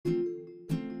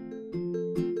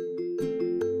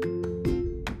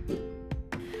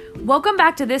Welcome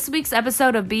back to this week's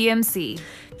episode of BMC.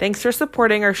 Thanks for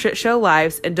supporting our shit show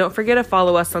lives, and don't forget to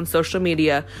follow us on social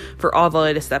media for all the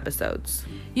latest episodes.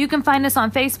 You can find us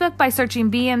on Facebook by searching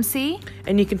BMC.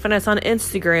 And you can find us on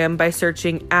Instagram by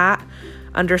searching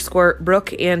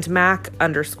 @_Brooke and Mac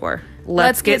 _.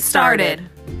 Let's get started.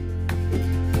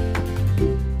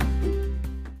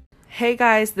 Hey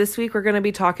guys, this week we're going to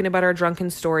be talking about our drunken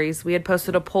stories. We had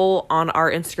posted a poll on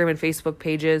our Instagram and Facebook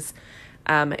pages,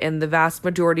 and the vast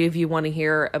majority of you want to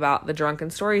hear about the drunken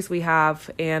stories we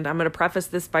have. And I'm going to preface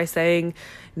this by saying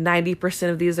 90%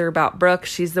 of these are about Brooke.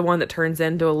 She's the one that turns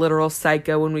into a literal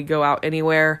psycho when we go out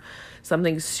anywhere.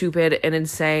 Something stupid and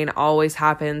insane always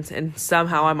happens, and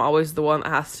somehow I'm always the one that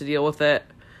has to deal with it.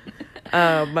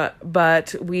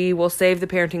 But we will save the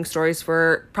parenting stories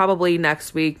for probably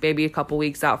next week, maybe a couple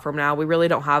weeks out from now. We really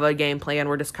don't have a game plan.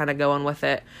 We're just kind of going with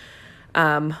it.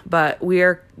 But we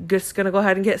are just going to go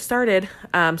ahead and get started.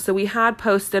 So we had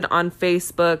posted on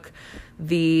Facebook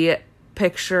the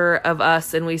picture of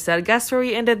us, and we said, guess where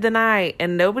we ended the night?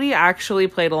 And nobody actually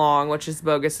played along, which is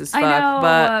bogus as fuck. I know,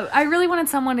 but I really wanted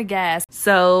someone to guess.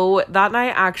 So that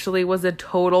night actually was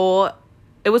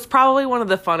it was probably one of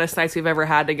the funnest nights we've ever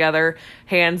had together,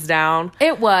 hands down.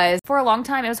 It was. For a long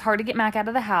time, it was hard to get Mac out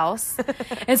of the house.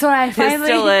 And so I finally...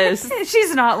 It still is.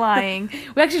 She's not lying.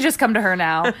 We actually just come to her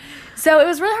now. So it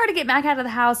was really hard to get Mac out of the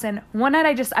house. And one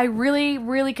night I really,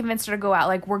 really convinced her to go out.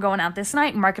 Like, we're going out this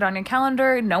night. Mark it on your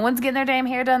calendar. No one's getting their damn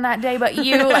hair done that day but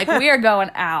you. Like, we are going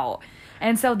out.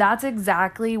 And so that's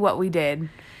exactly what we did.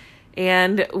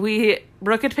 And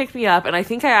Brooke had picked me up, and I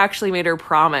think I actually made her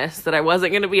promise that I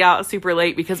wasn't going to be out super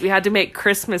late because we had to make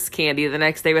Christmas candy the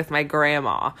next day with my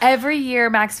grandma. Every year,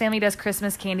 Mac's family does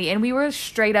Christmas candy, and we were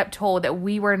straight up told that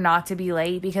we were not to be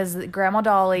late because Grandma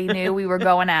Dolly knew we were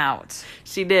going out.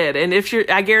 She did, and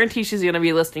I guarantee she's going to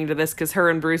be listening to this because her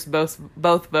and Bruce both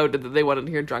voted that they wanted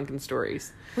to hear drunken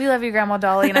stories. We love you, Grandma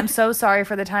Dolly, and I'm so sorry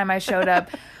for the time I showed up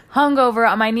hungover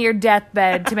on my near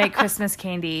deathbed to make Christmas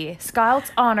candy.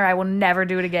 Scout's honor, I will never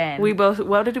do it again.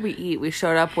 What did we eat? We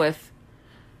showed up with...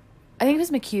 I think it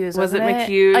was McHugh's, Was it wasn't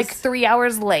McHugh's? Like 3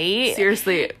 hours late.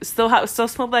 Seriously, still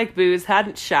smelled like booze,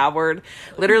 hadn't showered,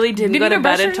 literally didn't go to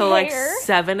bed until like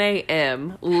 7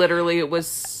 a.m. Literally, it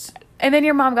was... And then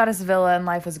your mom got us Villa and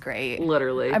life was great.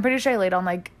 Literally. I'm pretty sure I laid on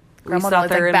like Grandma sat Dolly's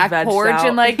there like and back vegged porch out.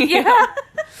 and like, yeah.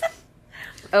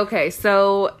 Okay,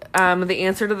 so the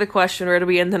answer to the question, where did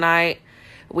we end the night?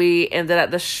 We ended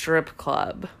at the strip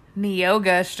club.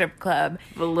 Neoga Strip Club.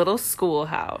 The little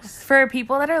schoolhouse. For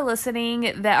people that are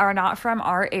listening that are not from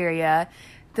our area,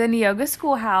 the Neoga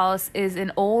Schoolhouse is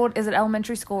an old, is it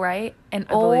elementary school, right? An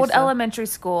old so. elementary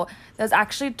school that's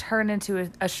actually turned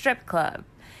into a strip club.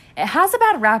 It has a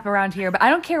bad rap around here, but I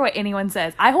don't care what anyone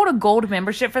says. I hold a gold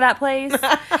membership for that place.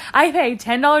 I pay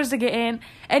 $10 to get in,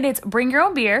 and it's bring your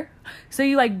own beer. So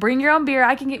you like bring your own beer.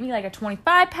 I can get me like a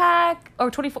 25 pack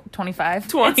or 25.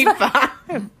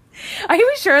 25. Are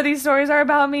you sure these stories are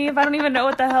about me if I don't even know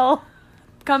what the hell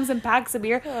comes in packs of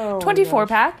beer? 24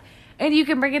 pack. And you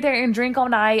can bring it there and drink all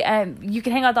night, and you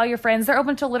can hang out with all your friends. They're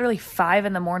open till literally 5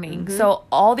 in the morning. Mm-hmm. So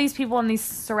all these people in these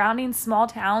surrounding small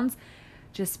towns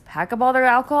just pack up all their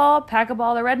alcohol, pack up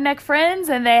all their redneck friends,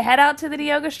 and they head out to the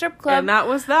Neoga Strip Club. And that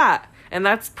was that. And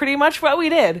that's pretty much what we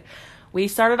did. We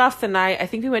started off the night, I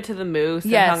think we went to the Moose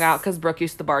and hung out because Brooke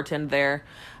used to bartend there.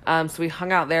 So we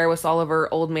hung out there with all of our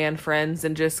old man friends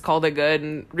and just called it good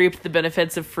and reaped the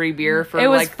benefits of free beer for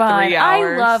like fun. 3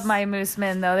 hours. I love my Moose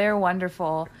men, though. They're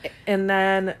wonderful. And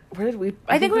then, where did we...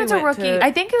 I think we went to Rookie.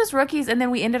 I think it was Rookies, and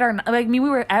then we ended our... we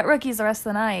were at Rookies the rest of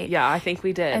the night. Yeah, I think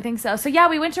we did. I think so. So, yeah,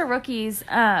 we went to Rookies,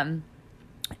 and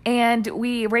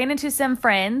we ran into some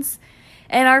friends,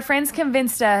 and our friends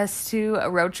convinced us to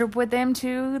road trip with them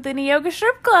to the Neoga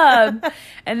Strip Club.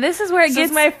 And this is where This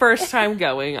is my first time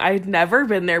going. I'd never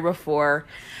been there before.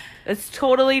 It's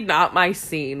totally not my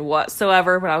scene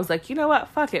whatsoever, but I was like, you know what?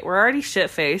 Fuck it. We're already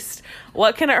shit-faced.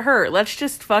 What can it hurt? Let's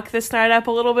just fuck this night up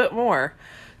a little bit more.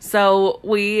 So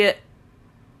we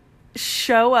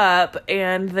show up,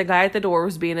 and the guy at the door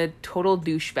was being a total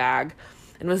douchebag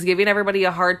and was giving everybody a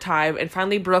hard time. And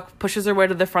finally, Brooke pushes her way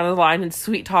to the front of the line and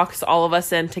sweet talks all of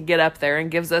us in to get up there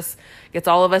and gets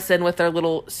all of us in with their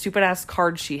little stupid-ass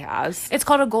card she has. It's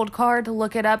called a gold card.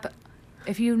 Look it up.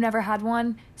 If you've never had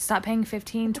one, stop paying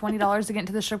 $15, $20 to get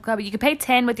into the strip club. You can pay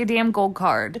 $10 with your damn gold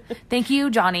card. Thank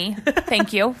you, Johnny.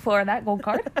 Thank you for that gold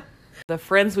card. The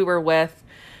friends we were with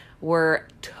were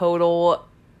total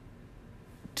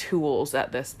tools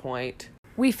at this point.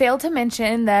 We failed to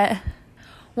mention that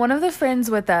one of the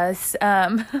friends with us,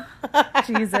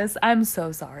 Jesus, I'm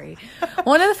so sorry.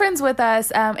 One of the friends with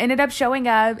us ended up showing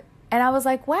up, and I was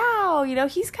like, wow,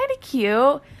 he's kind of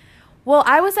cute. Well,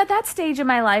 I was at that stage in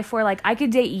my life where, like, I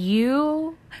could date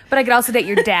you, but I could also date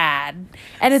your dad.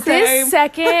 And at this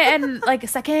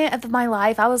second of my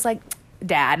life, I was like,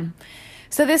 Dad.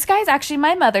 So this guy's actually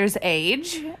my mother's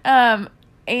age.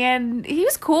 And he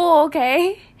was cool,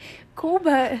 okay? Cool,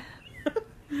 but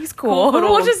he's cool.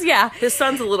 We'll just, yeah. His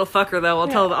son's a little fucker, though.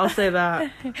 I'll say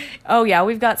that. Oh, yeah,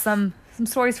 we've got some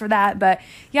stories for that. But,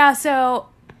 yeah, so...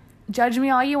 Judge me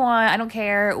all you want. I don't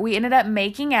care. We ended up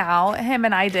making out. Him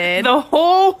and I did. The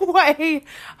whole way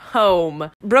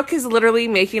home. Brooke is literally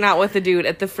making out with the dude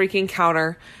at the freaking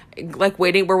counter. Like,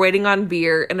 we're waiting on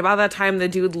beer. And about that time, the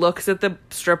dude looks at the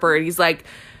stripper and he's like,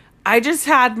 I just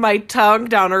had my tongue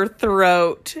down her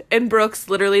throat. And Brooke's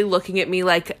literally looking at me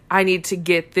like, I need to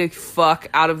get the fuck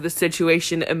out of the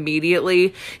situation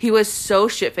immediately. He was so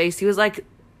shit-faced. He was like,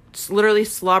 literally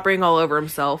slobbering all over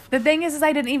himself. The thing is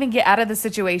I didn't even get out of the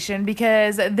situation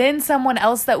because then someone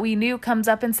else that we knew comes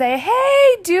up and say,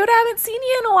 hey, dude, I haven't seen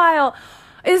you in a while.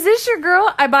 Is this your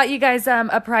girl? I bought you guys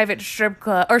a private strip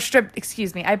club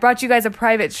I brought you guys a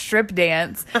private strip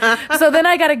dance. So then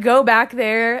I got to go back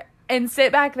there and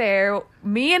sit back there,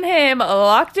 me and him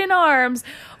locked in arms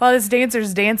while this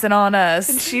dancer's dancing on us.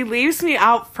 And she leaves me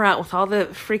out front with all the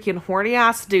freaking horny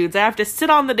ass dudes. I have to sit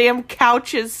on the damn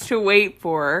couches to wait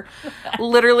for her.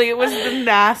 Literally, it was the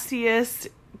nastiest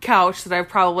couch that I've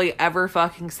probably ever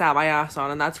fucking sat my ass on,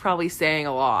 and that's probably saying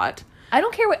a lot. I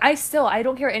don't care I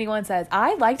don't care what anyone says.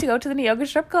 I like to go to the Neoga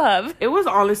Strip Club. It was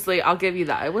honestly, I'll give you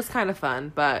that. It was kind of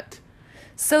fun, but...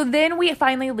 So then we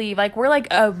finally leave. Like, we're like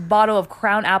a bottle of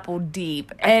Crown Apple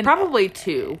deep. And probably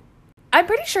 2. I'm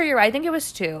pretty sure you're right. I think it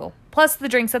was 2. Plus the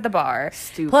drinks at the bar.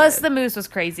 Stupid. Plus the moose was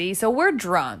crazy. So we're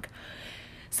drunk.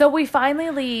 So we finally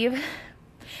leave.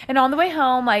 And on the way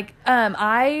home, like,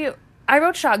 I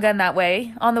rode shotgun that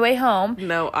way on the way home.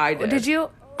 No, I did. Did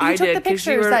you? I took did, the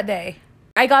pictures that day.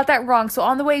 I got that wrong. So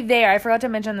on the way there, I forgot to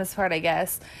mention this part, I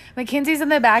guess. Mackenzie's in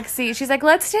the back seat. She's like,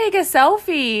 let's take a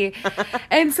selfie.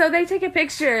 And so they take a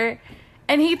picture,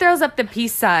 and he throws up the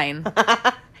peace sign.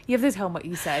 You have to tell him what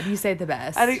you said. You say it the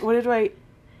best.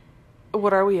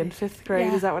 What are we in 5th grade?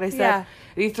 Yeah. Is that what I said? Yeah.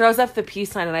 And he throws up the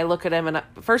peace sign, and I look at him, and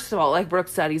first of all, like Brooke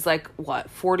said, he's like, what,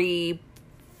 40...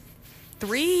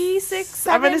 3, 6,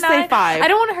 7, I'm going to 9. say 5. I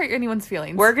don't want to hurt anyone's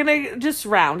feelings. We're going to just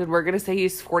round, and we're going to say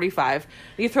he's 45. And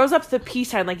he throws up the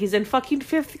peace sign like he's in fucking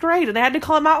 5th grade, and I had to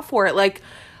call him out for it. Like,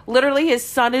 literally, his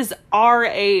son is our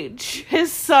age.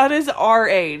 His son is our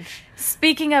age.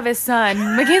 Speaking of his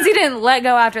son, Mackenzie didn't let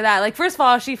go after that. Like, first of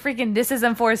all, she freaking disses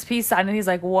him for his peace sign, and he's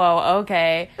like, whoa,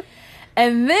 okay.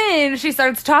 And then she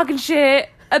starts talking shit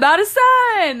about his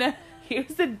son. He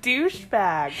was a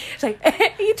douchebag. She's like,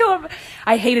 he told him,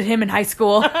 I hated him in high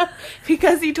school.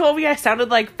 Because he told me I sounded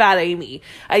like Fat Amy.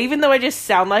 Even though I just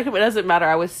sound like him, it doesn't matter.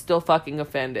 I was still fucking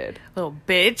offended. Little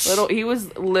bitch. He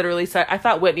was literally, I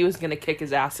thought Whitney was going to kick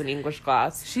his ass in English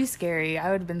class. She's scary.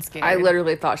 I would have been scared. I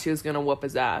literally thought she was going to whoop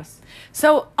his ass.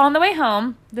 So on the way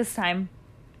home, this time,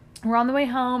 we're on the way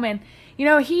home, and, you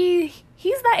know, he's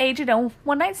that age, you know,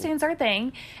 one night stands our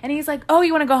thing. And he's like, oh,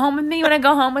 you want to go home with me? You want to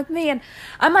go home with me? And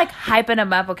I'm like hyping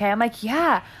him up, okay? I'm like,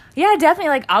 yeah, definitely.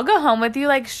 Like, I'll go home with you.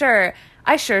 Like, sure.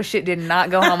 I sure shit did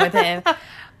not go home with him.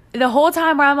 The whole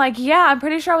time where I'm like, yeah, I'm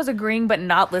pretty sure I was agreeing but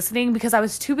not listening because I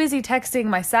was too busy texting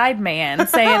my side man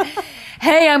saying,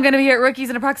 hey, I'm going to be at Rookies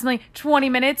in approximately 20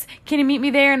 minutes. Can you meet me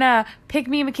there and pick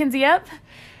me and Mackenzie up?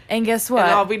 And guess what?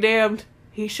 And I'll be damned.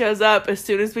 He shows up as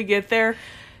soon as we get there.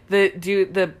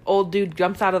 The old dude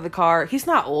jumps out of the car. He's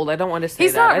not old. I don't want to say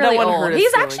he's that. Not really I don't old. want to hurt his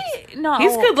He's feelings. actually not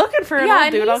He's old. good looking for an yeah,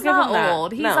 old dude. I'll give him that. He's not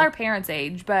old. He's our parents'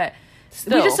 age, but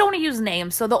Still. we just don't want to use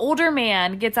names. So the older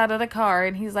man gets out of the car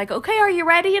and he's like, okay, are you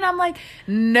ready? And I'm like,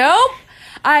 nope.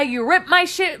 I rip my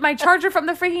charger from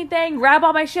the freaking thing, grab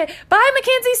all my shit. Bye,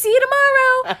 Mackenzie. See you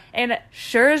tomorrow. And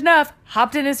sure enough,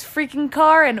 hopped in his freaking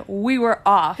car and we were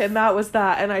off. And that was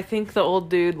that. And I think the old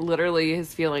dude, literally,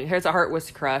 his heart was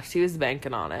crushed. He was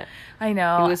banking on it. I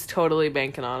know. He was totally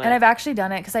banking on it. And I've actually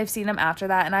done it because I've seen him after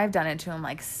that, and I've done it to him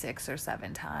like 6 or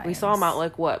 7 times. We saw him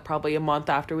out probably a month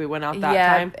after we went out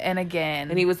that time. Yeah, and again.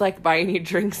 And he was like buying you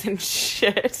drinks and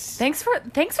shit. Thanks for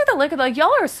the liquor. Like,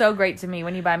 y'all are so great to me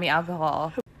when you buy me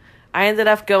alcohol. I ended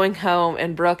up going home,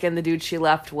 and Brooke and the dude she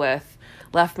left with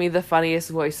left me the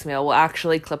funniest voicemail. We'll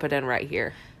actually clip it in right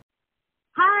here.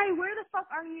 Hi, where the fuck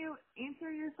are you?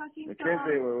 Answer your fucking phone.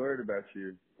 Mackenzie, we're worried about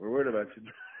you. We're worried about you.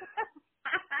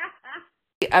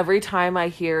 Every time I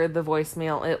hear the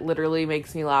voicemail, it literally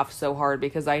makes me laugh so hard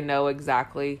because I know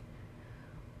exactly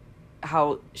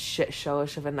how shit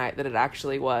showish of a night that it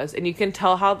actually was. And you can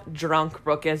tell how drunk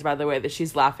Brooke is by the way that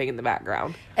she's laughing in the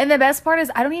background. And the best part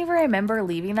is I don't even remember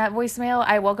leaving that voicemail.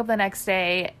 I woke up the next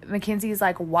day. Mackenzie's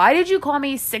like, why did you call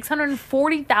me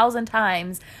 640,000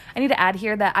 times? I need to add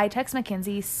here that I text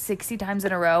Mackenzie 60 times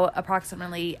in a row,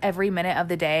 approximately every minute of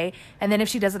the day. And then if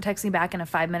she doesn't text me back in a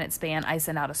 5-minute span, I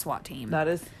send out a SWAT team. That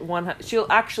is she'll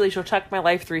check my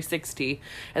life 360.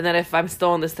 And then if I'm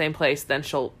still in the same place, then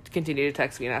she'll continue to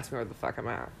text me and ask me where the fuck I'm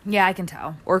at. Yeah, I can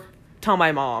tell. Or tell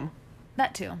my mom.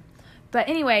 That too. But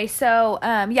anyway, so,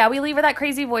 we leave her that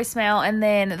crazy voicemail, and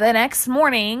then the next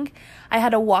morning, I had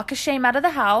to walk of shame out of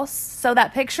the house. So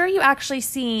that picture you actually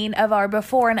seen of our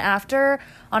before and after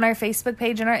on our Facebook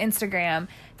page and our Instagram,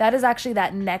 that is actually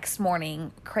that next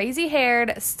morning. Crazy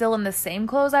haired, still in the same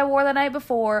clothes I wore the night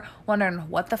before, wondering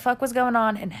what the fuck was going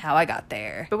on and how I got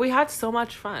there. But we had so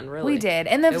much fun, really. We did.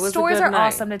 And the stories are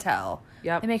awesome to tell.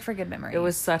 Yep. They make for good memories. It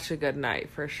was such a good night,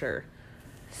 for sure.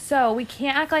 So we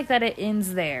can't act like that it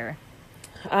ends there.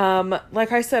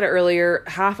 Like I said earlier,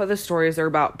 half of the stories are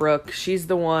about Brooke. She's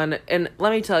the one, and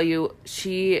let me tell you,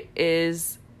 she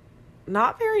is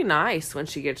not very nice when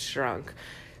she gets drunk.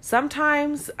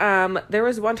 Sometimes, there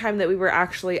was one time that we were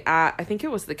actually at, I think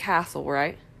it was the castle,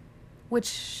 right?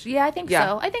 Which, yeah, I think Yeah.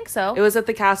 so. I think so. It was at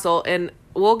the castle, and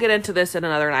we'll get into this in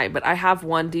another night, but I have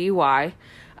one DUI.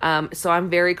 So I'm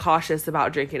very cautious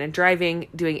about drinking and driving,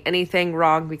 doing anything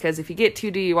wrong, because if you get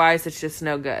 2 DUIs, it's just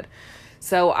no good.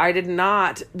 So I did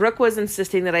not. Brooke was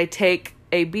insisting that I take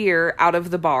a beer out of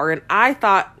the bar, and I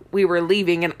thought we were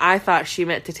leaving, and I thought she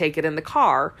meant to take it in the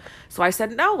car. So I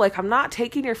said, no, like, I'm not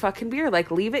taking your fucking beer.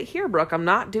 Like, leave it here, Brooke. I'm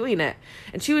not doing it.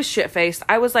 And she was shit-faced.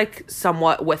 I was, like,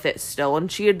 somewhat with it still,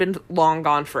 and she had been long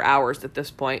gone for hours at this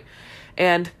point.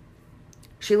 And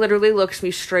she literally looks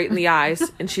me straight in the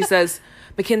eyes, and she says,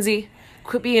 Mackenzie,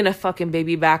 quit being a fucking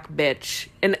baby back bitch.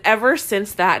 And ever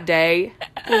since that day,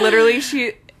 literally,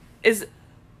 she is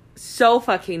so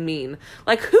fucking mean.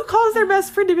 Like, who calls their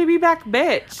best friend a baby back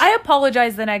bitch? I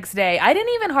apologized the next day. I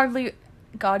didn't even hardly...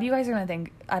 God, you guys are going to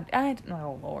think...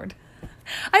 oh, Lord.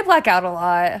 I black out a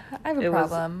lot. I have a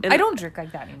problem. I don't drink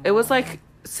like that anymore. It was like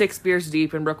 6 beers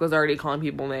deep and Brooke was already calling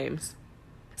people names.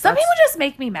 Some people just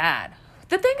make me mad.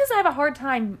 The thing is, I have a hard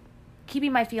time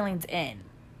keeping my feelings in.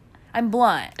 I'm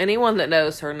blunt. Anyone that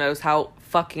knows her knows how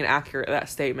fucking accurate that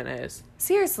statement is.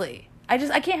 Seriously. I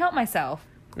can't help myself.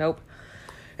 Nope.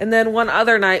 And then one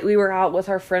other night, we were out with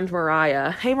our friend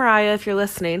Mariah. Hey, Mariah, if you're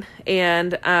listening.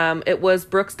 And it was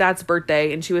Brooke's dad's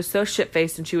birthday, and she was so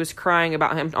shit-faced, and she was crying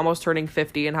about him almost turning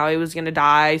 50 and how he was going to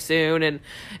die soon, and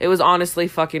it was honestly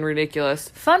fucking ridiculous.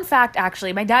 Fun fact,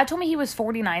 actually, my dad told me he was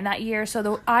 49 that year,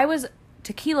 so I was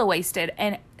tequila wasted,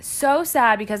 and so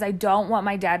sad because I don't want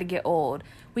my dad to get old.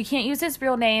 We can't use his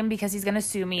real name because he's going to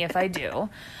sue me if I do.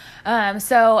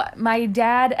 So my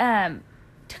dad...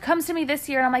 comes to me this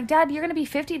year, and I'm like, Dad, you're gonna be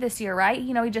 50 this year, right?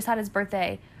 You know, he just had his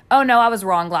birthday. Oh no, I was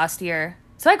wrong last year.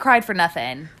 So I cried for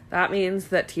nothing. That means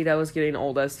that Tito is getting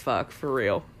old as fuck, for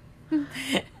real.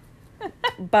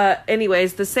 But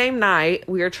anyways, the same night,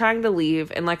 we were trying to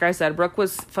leave, and like I said, Brooke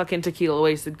was fucking tequila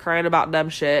wasted, crying about dumb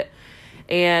shit.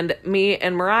 And me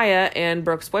and Mariah and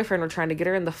Brooke's boyfriend were trying to get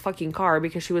her in the fucking car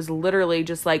because she was literally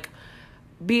just like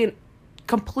being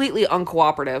completely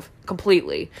uncooperative,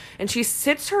 completely. And she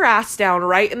sits her ass down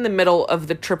right in the middle of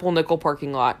the Triple Nickel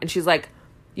parking lot, and she's like,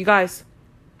 you guys,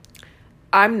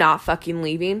 I'm not fucking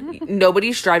leaving.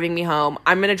 Nobody's driving me home.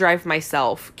 I'm gonna drive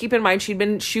myself. Keep in mind, she'd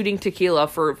been shooting tequila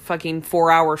for fucking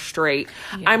 4 hours straight.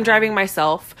 Yeah. I'm driving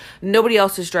myself. Nobody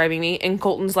else is driving me. And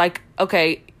Colton's like,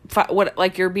 okay, what?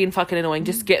 Like, you're being fucking annoying.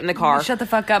 Just get in the car. Shut the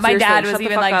fuck up. Seriously, my dad was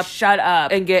even like, shut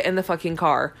up. And get in the fucking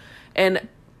car. And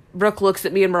Brooke looks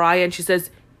at me and Mariah, and she says,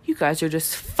 you guys are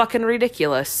just fucking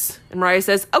ridiculous. And Mariah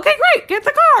says, okay, great, get in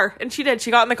the car. And she did.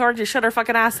 She got in the car and just shut her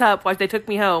fucking ass up while they took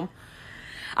me home.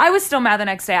 I was still mad the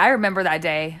next day. I remember that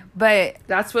day. But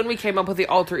that's when we came up with the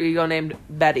alter ego named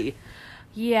Betty.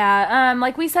 Yeah,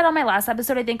 like we said on my last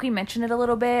episode, I think we mentioned it a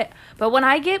little bit. But when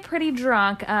I get pretty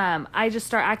drunk, I just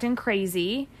start acting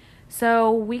crazy.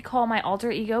 So we call my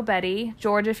alter ego Betty.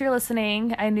 George, if you're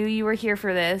listening, I knew you were here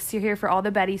for this. You're here for all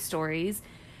the Betty stories.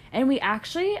 And we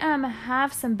actually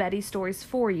have some Betty stories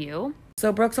for you.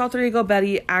 So Brooke's alter ego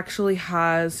Betty actually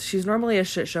she's normally a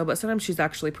shit show, but sometimes she's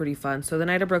actually pretty fun. So the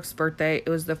night of Brooke's birthday, it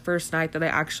was the first night that I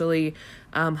actually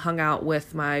hung out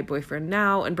with my boyfriend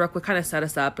now. And Brooke would kind of set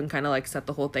us up and kind of like set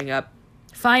the whole thing up.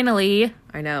 Finally.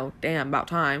 I know. Damn, about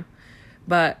time.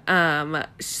 But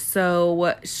so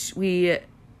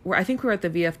I think we were at the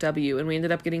VFW, and we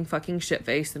ended up getting fucking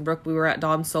shit-faced. And Brooke, we were at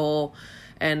Don Sol,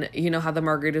 and you know how the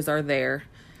margaritas are there.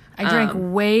 I drank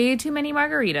way too many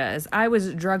margaritas. I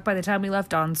was drunk by the time we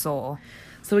left on Soul.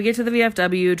 So we get to the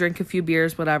VFW, drink a few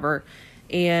beers, whatever.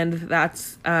 And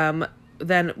that's,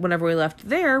 then whenever we left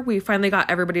there, we finally got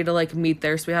everybody to like meet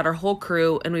there. So we had our whole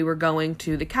crew and we were going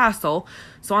to the castle.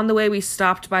 So on the way, we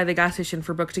stopped by the gas station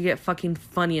for Brooke to get fucking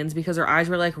Funyuns because her eyes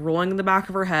were like rolling in the back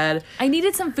of her head. I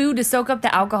needed some food to soak up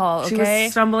the alcohol, okay? She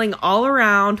was stumbling all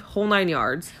around, whole 9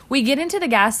 yards. We get into the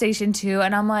gas station too,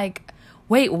 and I'm like,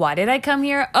 wait, why did I come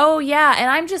here? Oh, yeah.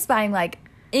 And I'm just buying like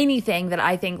anything that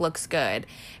I think looks good.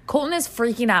 Colton is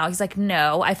freaking out. He's like,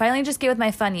 no. I finally just get with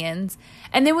my Funyuns.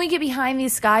 And then we get behind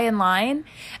this guy in line,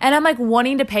 and I'm like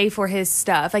wanting to pay for his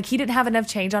stuff. Like he didn't have enough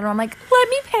change on him. I'm like, let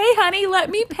me pay, honey. Let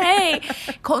me pay.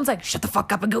 Colton's like, shut the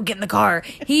fuck up and go get in the car.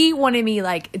 He wanted me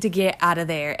like to get out of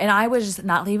there. And I was just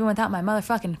not leaving without my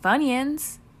motherfucking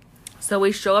Funyuns. So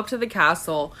we show up to the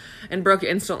castle, and Brooke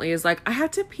instantly is like, I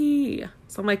had to pee.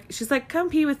 So I'm like, she's like, come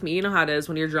pee with me. You know how it is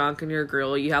when you're drunk and you're a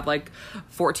girl. You have like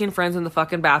 14 friends in the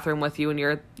fucking bathroom with you and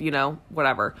you're, you know,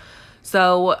 whatever.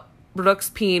 So Brooke's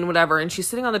peeing, whatever. And she's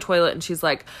sitting on the toilet and she's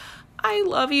like, I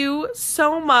love you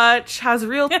so much. Has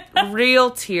real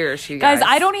tears, you guys. Guys,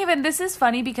 I don't even, this is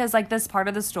funny because like this part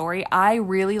of the story, I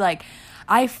really like,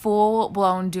 I full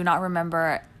blown do not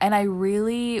remember. And I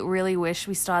really, really wish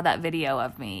we saw that video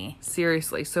of me.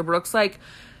 Seriously. So Brooke's like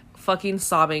fucking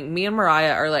sobbing. Me and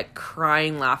Mariah are like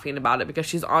crying, laughing about it because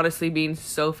she's honestly being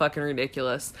so fucking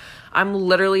ridiculous. I'm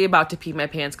literally about to pee my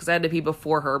pants because I had to pee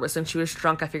before her, but since she was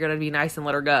drunk, I figured I'd be nice and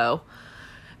let her go.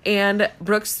 And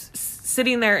Brooke's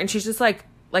sitting there and she's just like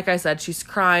I said, she's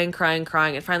crying.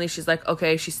 And finally she's like,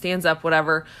 okay, she stands up,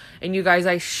 whatever. And you guys,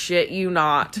 I shit you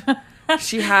not.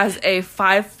 She has a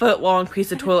 5-foot long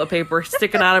piece of toilet paper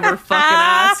sticking out of her fucking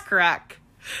ass crack.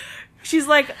 She's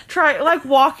like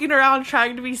walking around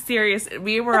trying to be serious. And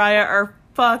me and Mariah are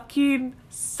fucking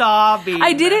sobbing.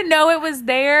 I didn't know it was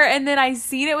there, and then I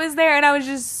seen it was there, and I was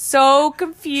just so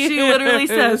confused. She literally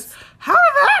says, how did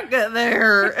that get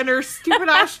there? In her stupid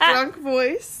ass drunk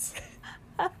voice.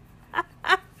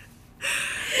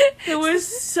 It was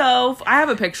so... I have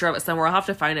a picture of it somewhere. I'll have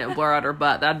to find it and blur out her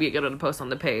butt. That'd be a good one to post on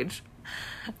the page.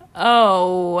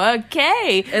 Oh,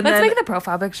 okay. And Let's then, make the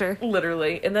profile picture.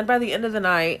 Literally. And then by the end of the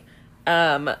night,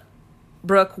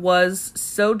 Brooke was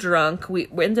so drunk. We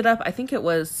ended up, I think it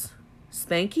was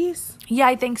Spanky's? Yeah,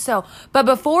 I think so. But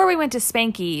before we went to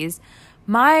Spanky's,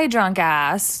 my drunk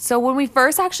ass, so when we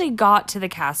first actually got to the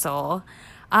castle,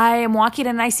 I am walking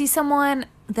and I see someone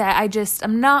that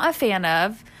I'm not a fan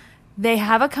of. They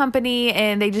have a company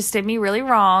and they just did me really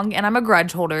wrong, and I'm a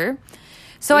grudge holder.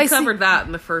 So we covered that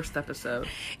in the first episode.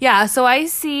 Yeah, so I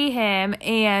see him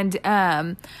and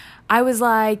I was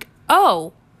like,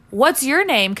 oh, what's your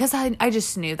name? Because I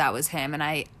just knew that was him, and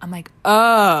I'm like,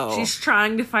 oh. She's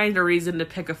trying to find a reason to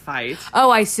pick a fight.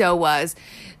 Oh, I so was.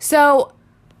 So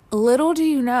little do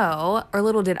you know, or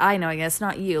little did I know, I guess,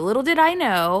 not you. Little did I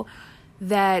know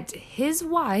that his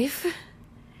wife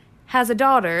has a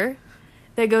daughter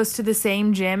that goes to the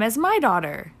same gym as my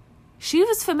daughter. She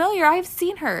was familiar. I've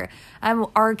seen her.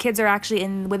 Our kids are actually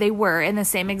they were in the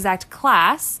same exact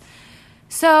class.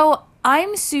 So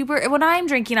I'm when I'm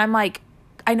drinking, I'm like,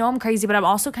 I know I'm crazy, but I'm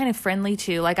also kind of friendly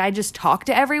too. Like I just talk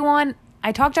to everyone.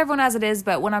 I talk to everyone as it is,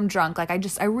 but when I'm drunk, like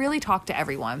I really talk to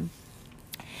everyone.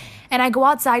 And I go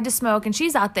outside to smoke and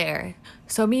she's out there.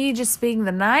 So me just being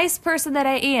the nice person that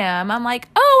I am, I'm like,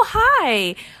 oh,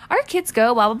 hi. Our kids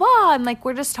go, blah, blah, blah. And like,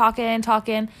 we're just talking.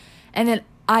 And then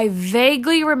I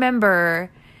vaguely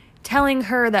remember telling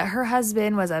her that her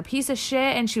husband was a piece of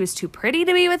shit and she was too pretty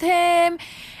to be with him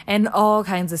and all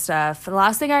kinds of stuff. The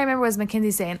last thing I remember was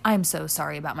Mackenzie saying, I'm so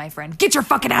sorry about my friend. Get your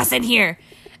fucking ass in here.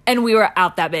 And we were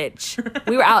out that bitch.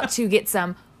 We were out to get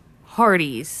some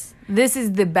Hardee's. This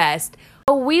is the best.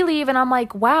 So we leave and I'm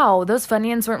like, wow, those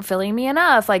Funyuns weren't filling me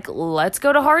enough. Like, let's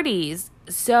go to Hardee's.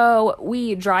 So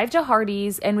we drive to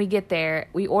Hardee's and we get there.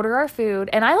 We order our food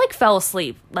and I like fell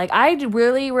asleep. Like I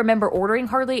really remember ordering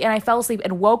hardly and I fell asleep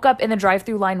and woke up in the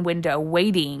drive-through line window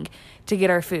waiting to get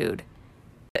our food.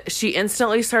 She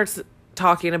instantly starts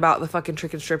talking about the fucking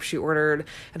chicken strips she ordered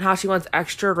and how she wants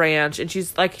extra ranch. And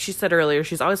she's like she said earlier,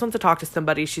 she's always wants to talk to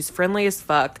somebody. She's friendly as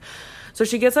fuck. So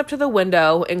she gets up to the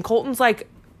window and Colton's like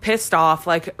pissed off,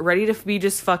 like ready to be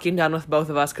just fucking done with both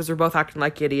of us because we're both acting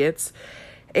like idiots.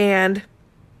 And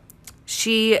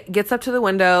she gets up to the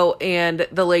window and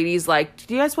the lady's like,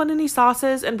 do you guys want any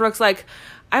sauces? And Brooke's like,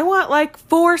 I want like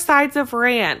 4 sides of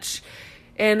ranch.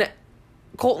 And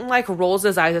Colton like rolls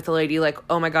his eyes at the lady like,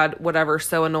 oh my God, whatever,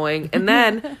 so annoying. And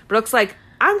then Brooke's like,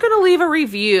 I'm going to leave a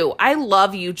review. I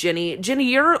love you, Jenny. Jenny,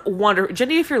 you're wonderful.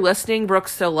 Jenny, if you're listening, Brooke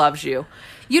still loves you.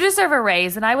 You deserve a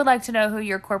raise, and I would like to know who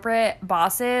your corporate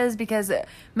boss is because,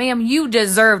 ma'am, you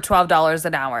deserve $12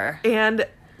 an hour. And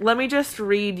let me just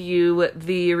read you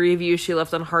the review she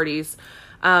left on Hardee's.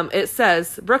 It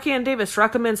says, Brooke Ann Davis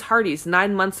recommends Hardee's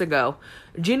 9 months ago.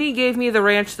 Jenny gave me the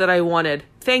ranch that I wanted.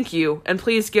 Thank you, and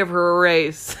please give her a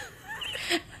raise.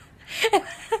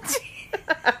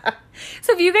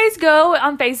 So if you guys go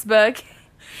on Facebook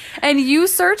and you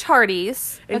search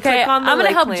Hardee's, And okay, click on the I'm going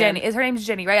to help Lakeland. Jenny. Her name's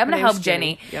Jenny, right? I'm going to name's help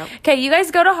Jenny. Jenny. Yep. Okay, you guys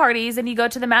go to Hardee's and you go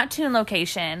to the Mattoon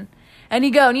location and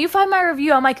you go and you find my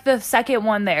review on like the second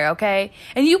one there, okay?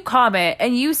 And you comment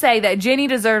and you say that Jenny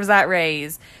deserves that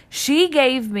raise. She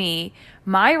gave me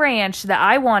my ranch that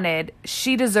I wanted.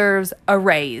 She deserves a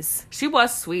raise. She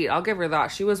was sweet. I'll give her that.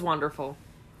 She was wonderful.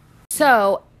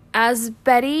 So, as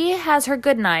Betty has her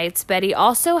good nights, Betty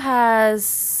also has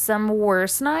some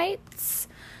worse nights.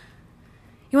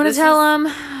 You want to tell them?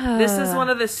 This is one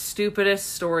of the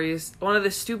stupidest stories, one of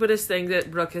the stupidest things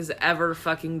that Brooke has ever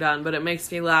fucking done, but it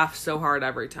makes me laugh so hard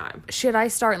every time. Should I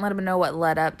start and let them know what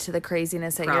led up to the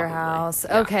craziness at your Probably, house?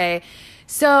 yeah. Okay.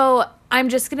 So, I'm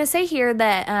just going to say here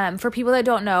that for people that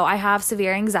don't know, I have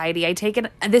severe anxiety.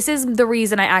 This is the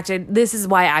reason this is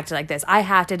why I acted like this. I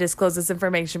have to disclose this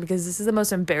information because this is the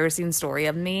most embarrassing story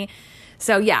of me.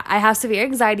 So yeah, I have severe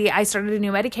anxiety. I started a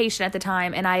new medication at the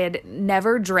time and I had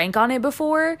never drank on it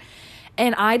before.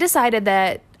 And I decided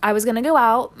that I was going to go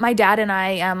out. My dad and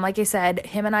I, like I said,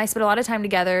 him and I spent a lot of time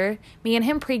together. Me and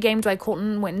him pre-gamed while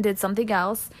Colton went and did something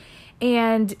else.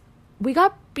 And we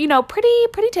got,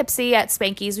 pretty tipsy at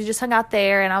Spanky's. We just hung out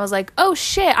there and I was like, oh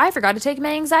shit, I forgot to take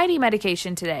my anxiety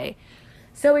medication today.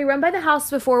 So we run by the house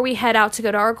before we head out to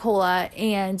go to Arcola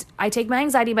and I take my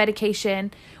anxiety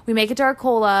medication. We make it to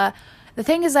Arcola. The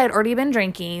thing is I had already been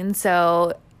drinking.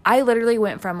 So I literally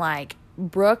went from like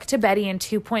Brooke to Betty in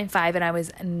 2.5 and I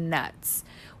was nuts.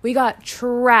 We got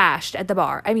trashed at the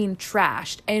bar. I mean,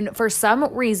 trashed. And for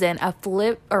some reason,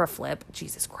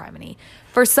 Jesus criminy.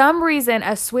 For some reason,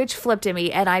 a switch flipped in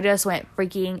me and I just went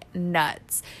freaking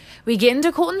nuts. We get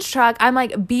into Colton's truck. I'm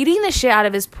like beating the shit out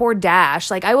of his poor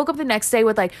dash. Like I woke up the next day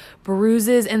with like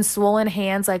bruises and swollen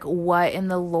hands. Like what in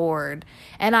the Lord?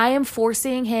 And I am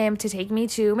forcing him to take me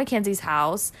to Mackenzie's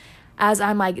house as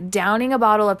I'm like downing a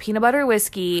bottle of peanut butter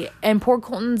whiskey and poor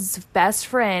Colton's best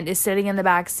friend is sitting in the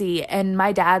back seat and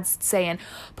my dad's saying,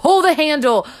 pull the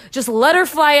handle, just let her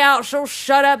fly out, she'll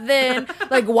shut up then.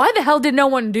 Like why the hell did no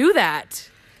one do that?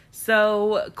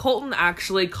 So Colton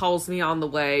actually calls me on the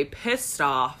way, pissed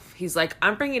off. He's like,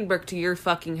 I'm bringing Brooke to your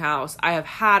fucking house. I have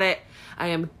had it. I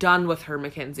am done with her,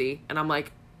 Mackenzie. And I'm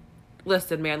like,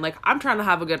 listen, man, like I'm trying to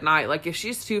have a good night. Like if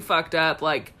she's too fucked up,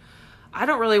 like I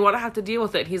don't really want to have to deal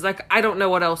with it. He's like, I don't know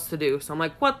what else to do. So I'm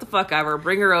like, what the fuck ever.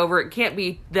 Bring her over. It can't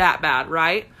be that bad,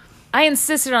 right? I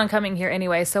insisted on coming here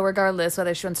anyway, so regardless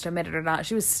whether she wants to admit it or not,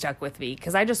 she was stuck with me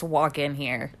because I just walk in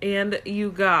here. And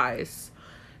you guys,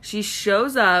 she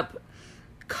shows up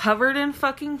covered in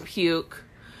fucking puke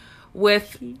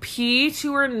with pee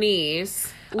to her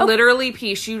knees. Literally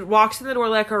pee. She walks in the door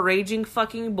like a raging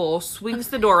fucking bull, swings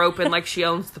the door open like she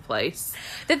owns the place.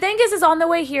 The thing is on the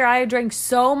way here, I drank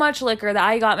so much liquor that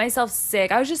I got myself sick.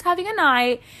 I was just having a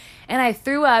night, and I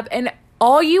threw up. And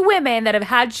all you women that have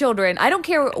had children, I don't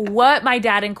care what my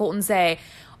dad and Colton say,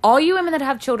 all you women that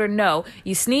have children know,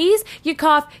 you sneeze, you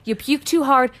cough, you puke too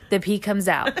hard, the pee comes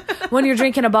out. When you're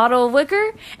drinking a bottle of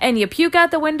liquor, and you puke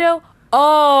out the window,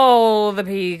 oh, the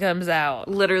pee comes out.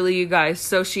 Literally, you guys.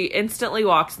 So she instantly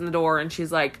walks in the door and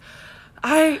she's like,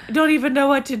 I don't even know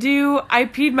what to do. I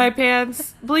peed my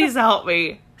pants. Please help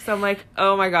me. So I'm like,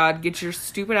 oh my God, get your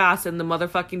stupid ass in the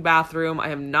motherfucking bathroom.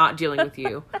 I am not dealing with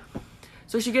you.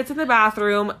 So she gets in the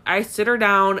bathroom. I sit her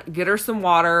down, get her some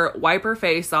water, wipe her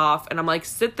face off. And I'm like,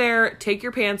 sit there, take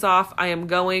your pants off. I am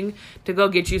going to go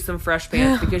get you some fresh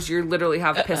pants because you literally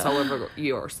have piss all over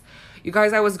yours. You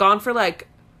guys, I was gone for like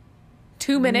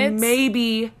 2 minutes?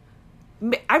 Maybe.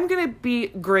 I'm going to be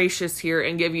gracious here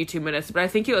and give you 2 minutes, but I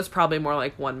think it was probably more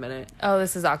like 1 minute. Oh,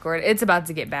 this is awkward. It's about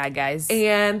to get bad, guys.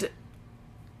 And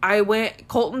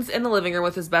Colton's in the living room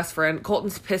with his best friend.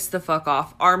 Colton's pissed the fuck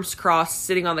off, arms crossed,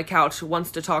 sitting on the couch, wants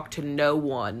to talk to no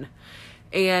one.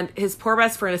 And his poor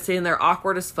best friend is sitting there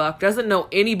awkward as fuck, doesn't know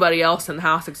anybody else in the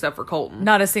house except for Colton.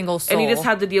 Not a single soul. And he just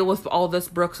had to deal with all this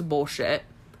Brooks bullshit.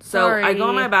 So Sorry. I go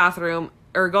in my bedroom,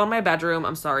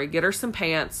 get her some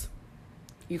pants.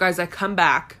 You guys, I come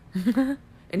back,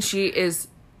 and she is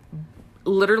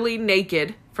literally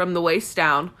naked from the waist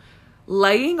down,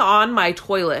 laying on my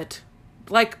toilet.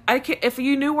 Like, if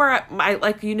you knew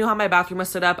you knew how my bathroom was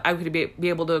set up, I could be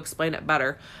able to explain it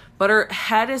better. but her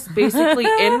head is basically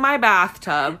in my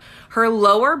bathtub. Her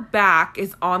lower back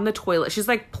is on the toilet. She's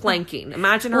like planking.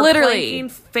 Imagine her planking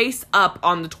face up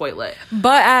on the toilet.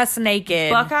 Butt ass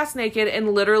naked. Butt ass naked,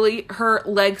 and literally her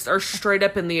legs are straight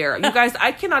up in the air. You guys,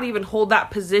 I cannot even hold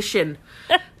that position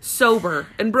sober.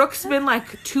 And Brooke's been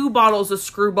like 2 bottles of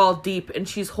Screwball deep, and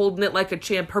she's holding it like a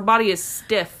champ. Her body is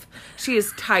stiff. She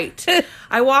is tight.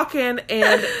 I walk in,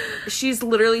 and she's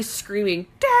literally screaming,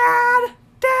 "Dad!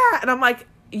 Dad!" And I'm like,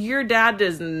 your dad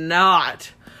does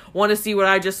not want to see what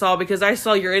I just saw, because I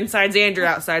saw your insides and your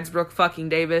outsides, Brooke fucking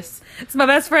Davis. It's my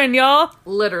best friend, y'all.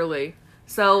 Literally.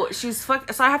 So so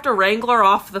I have to wrangle her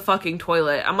off the fucking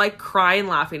toilet. I'm like crying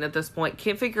laughing at this point.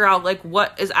 Can't figure out like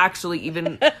what is actually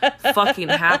even fucking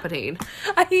happening.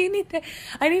 I need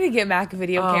to get Mac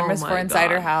video cameras for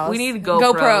inside her house. We need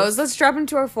GoPros. Let's strap them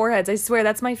to our foreheads. I swear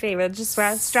that's my favorite. Just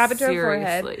strap it to her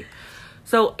forehead.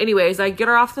 So anyways, I get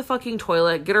her off the fucking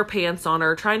toilet, get her pants on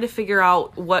her, trying to figure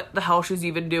out what the hell she's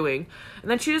even doing.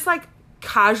 And then she just like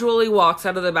casually walks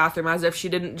out of the bathroom as if she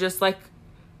didn't just like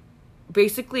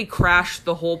basically crash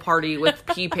the whole party with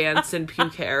pee pants and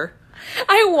puke hair.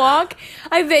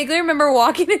 I vaguely remember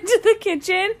walking into the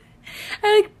kitchen.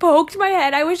 I like poked my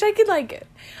head. I wish I could like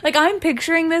I'm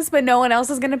picturing this, but no one else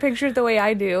is gonna picture it the way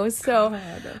I do. So,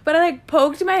 but I like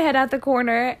poked my head out the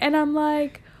corner, and I'm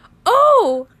like,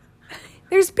 oh,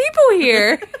 there's people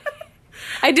here.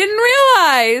 I didn't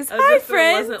realize. Hi, friends.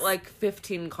 There wasn't like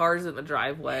 15 cars in the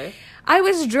driveway. I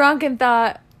was drunk and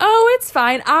thought, oh, it's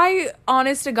fine. I,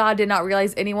 honest to God, did not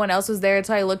realize anyone else was there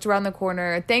until I looked around the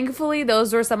corner. Thankfully,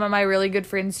 those were some of my really good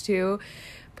friends, too.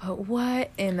 But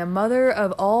what in the mother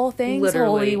of all things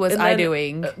holy was I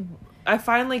doing? I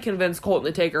finally convinced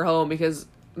Colton to take her home because,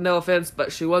 no offense,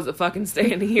 but she wasn't fucking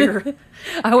staying here.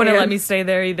 I wouldn't let me stay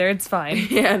there either. It's fine.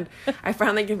 And I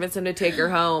finally convinced him to take her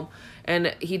home.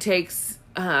 And he takes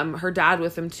her dad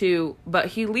with him too, but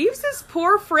he leaves his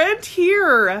poor friend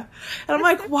here. And I'm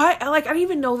like, what? Like, I don't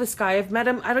even know this guy. I've met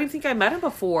him. I don't think I met him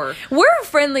before. We're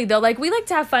friendly though. Like, we like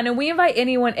to have fun and we invite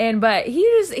anyone in, but he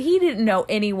didn't know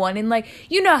anyone. And like,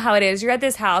 you know how it is. You're at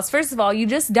this house. First of all, you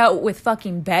just dealt with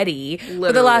fucking Betty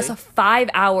for the last 5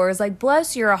 hours. Like,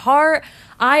 bless your heart.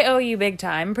 I owe you big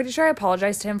time. I'm pretty sure I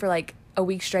apologized to him for like a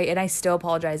week straight, and I still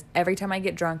apologize every time I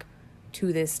get drunk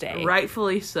to this day.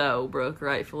 Rightfully so, Brooke.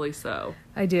 Rightfully so.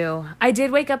 I do. I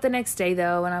did wake up the next day,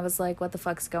 though, and I was like, what the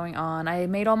fuck's going on? I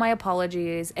made all my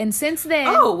apologies. And since then...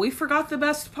 Oh, we forgot the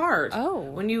best part. Oh.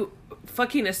 When you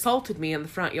fucking assaulted me in the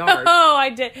front yard. Oh,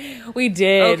 I did. We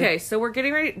did. Okay, so we're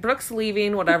getting ready. Brooke's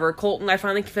leaving, whatever. Colton, I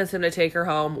finally convinced him to take her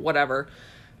home, whatever.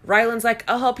 Ryland's like,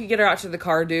 I'll help you get her out to the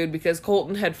car, dude, because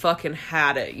Colton had fucking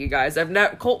had it, you guys.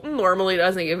 Colton normally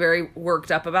doesn't get very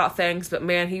worked up about things, but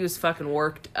man, he was fucking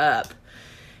worked up.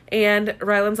 And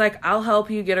Ryland's like, I'll help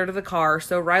you get her to the car.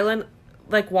 So Ryland,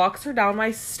 like, walks her down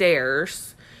my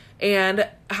stairs and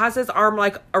has his arm,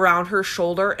 like, around her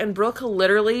shoulder. And Brooke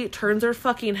literally turns her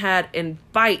fucking head and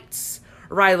bites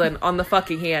Ryland on the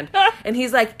fucking hand. And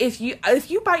he's like, if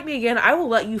you bite me again, I will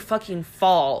let you fucking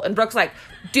fall. And Brooke's like,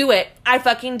 do it. I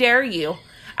fucking dare you.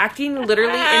 Acting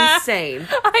literally insane.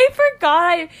 I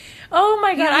forgot. Oh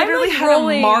my God. I literally like had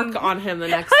rolling. a mark on him the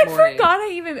next morning.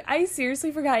 I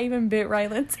seriously forgot I even bit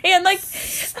Ryland's hand. Like,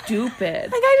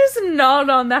 stupid. Like, I just gnawed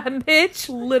on that bitch.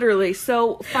 Literally.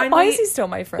 So finally, why is he still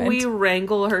my friend? We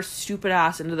wrangle her stupid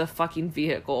ass into the fucking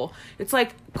vehicle. It's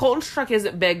like, Colton's truck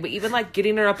isn't big, but even like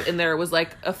getting her up in there was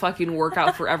like a fucking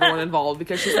workout for everyone involved,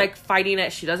 because she's like fighting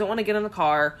it. She doesn't want to get in the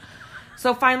car.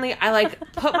 So finally, I, like,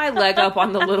 put my leg up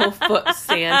on the little foot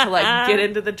stand to, like, get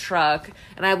into the truck.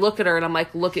 And I look at her and I'm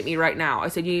like, look at me right now. I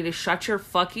said, you need to shut your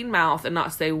fucking mouth and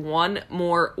not say one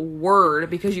more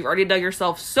word, because you've already dug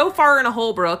yourself so far in a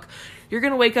hole, Brooke. You're going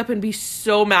to wake up and be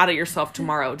so mad at yourself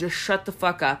tomorrow. Just shut the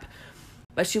fuck up.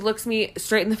 But she looks me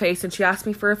straight in the face and she asks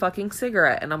me for a fucking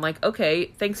cigarette. And I'm like, okay,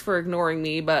 thanks for ignoring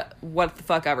me, but what the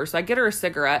fuck ever. So I get her a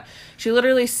cigarette. She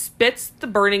literally spits the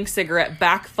burning cigarette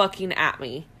back fucking at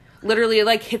me. Literally, it,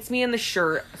 like, hits me in the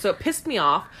shirt. So it pissed me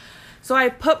off. So I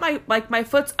put my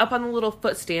foot's up on the little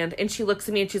foot stand, and she looks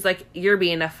at me and she's like, you're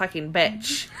being a fucking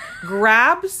bitch.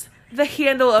 Grabs the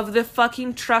handle of the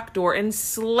fucking truck door and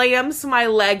slams my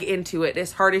leg into it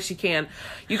as hard as she can.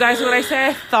 You guys, when I say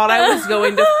I thought I was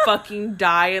going to fucking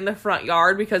die in the front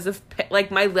yard because of, like,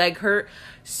 my leg hurt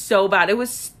so bad. It was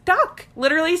stuck.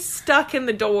 Literally stuck in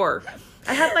the door.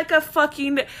 I had like a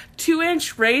fucking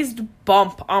 2-inch raised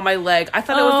bump on my leg. I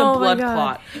thought it was a blood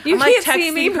clot. You can't see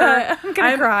me, but I'm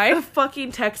gonna cry. I'm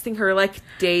fucking texting her like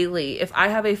daily. If I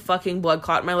have a fucking blood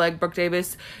clot in my leg, Brooke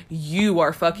Davis, you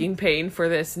are fucking paying for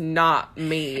this, not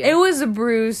me. It was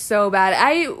bruised so bad.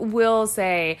 I will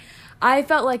say, I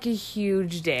felt like a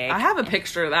huge dick. I have a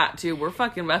picture of that too. We're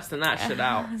fucking busting that shit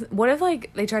out. What if,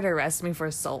 like, they tried to arrest me for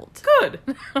assault? Good.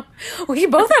 We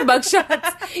both have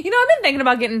mugshots. You know, I've been thinking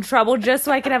about getting in trouble just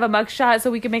so I can have a mugshot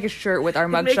so we can make a shirt with our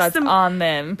makes mugshots them on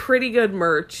them. Pretty good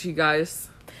merch, you guys.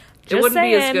 It Just wouldn't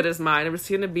be as saying. good as mine. I'm just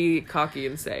gonna be cocky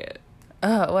and say it.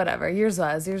 Oh, whatever. Yours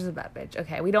was. Yours was a bad bitch.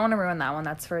 Okay, we don't want to ruin that one.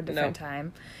 That's for a different No.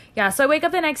 time. Yeah, so I wake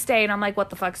up the next day and I'm like,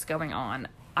 what the fuck's going on?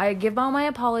 I give all my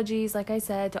apologies, like I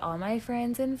said, to all my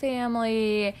friends and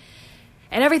family.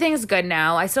 And everything's good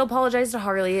now. I still apologize to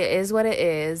Harley. It is what it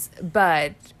is.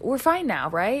 But we're fine now,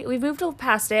 right? We've moved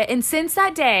past it. And since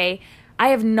that day, I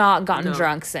have not gotten No.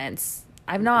 drunk since.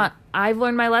 I've not. I've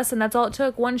learned my lesson. That's all it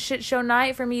took. One shit show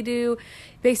night for me to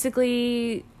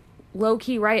basically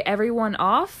low-key write everyone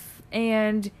off.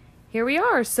 And here we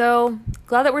are. So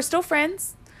glad that we're still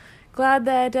friends. Glad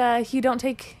that you don't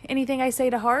take anything I say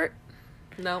to heart.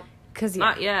 No. 'Cause, yeah.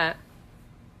 Not yet.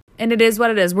 And it is what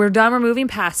it is. We're done. We're moving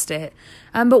past it.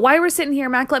 But while we're sitting here,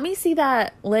 Mac, let me see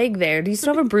that leg there. Do you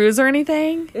still have a bruise or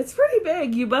anything? It's pretty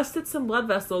big. You busted some blood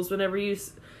vessels whenever you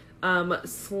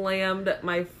slammed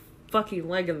my fucking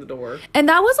leg in the door. And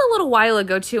that was a little while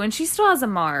ago, too. And she still has a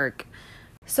mark.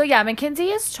 So, yeah, Mackenzie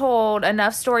has told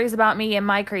enough stories about me and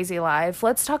my crazy life.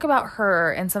 Let's talk about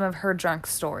her and some of her drunk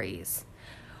stories.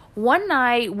 One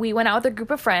night, we went out with a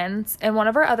group of friends, and one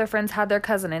of our other friends had their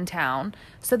cousin in town.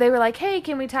 So they were like, hey,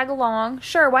 can we tag along?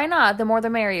 Sure, why not? The more the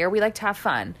merrier. We like to have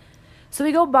fun. So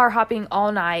we go bar hopping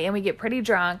all night, and we get pretty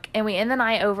drunk, and we end the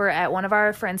night over at one of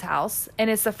our friends' house, and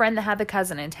it's the friend that had the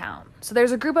cousin in town. So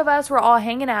there's a group of us. We're all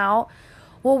hanging out.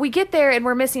 Well, we get there, and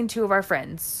we're missing two of our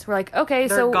friends. We're like, okay,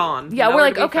 They're so... gone. Yeah, we're Nowhere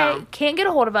like, to be okay, found. can't get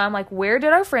a hold of them. Like, where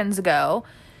did our friends go?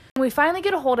 We finally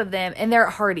get a hold of them, and they're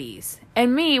at Hardee's.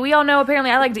 And me, we all know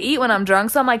apparently I like to eat when I'm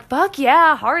drunk, so I'm like, fuck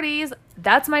yeah, Hardee's.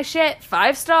 That's my shit.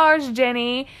 5 stars,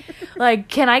 Jenny. Like,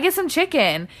 can I get some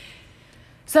chicken?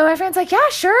 So my friend's like, yeah,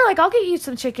 sure. Like, I'll get you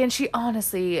some chicken. She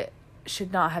honestly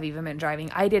should not have even been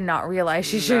driving. I did not realize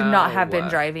she should not have been No.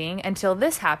 driving until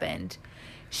this happened.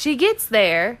 She gets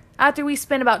there after we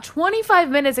spend about 25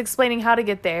 minutes explaining how to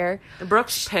get there.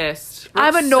 Brooke's pissed.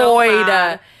 I'm Brooke's so annoyed.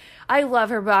 mad. I love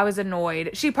her, but I was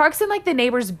annoyed. She parks in like the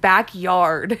neighbor's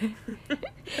backyard. And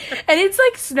it's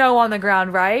like snow on the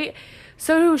ground, right?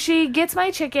 So she gets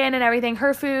my chicken and everything,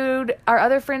 her food, our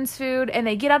other friend's food, and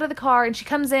they get out of the car and she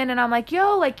comes in and I'm like,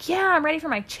 yo, like, yeah, I'm ready for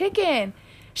my chicken.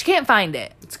 She can't find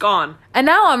it. It's gone. And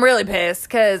now I'm really pissed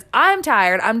because I'm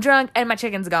tired, I'm drunk, and my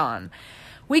chicken's gone.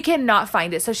 We cannot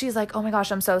find it. So she's like, oh my gosh,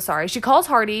 I'm so sorry. She calls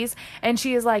Hardee's and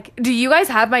she is like, do you guys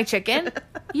have my chicken?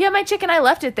 Yeah, my chicken, I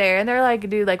left it there. And they're like,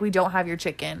 dude, like, we don't have your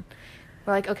chicken.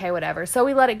 We're like, okay, whatever. So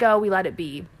we let it go. We let it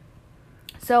be.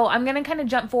 So I'm going to kind of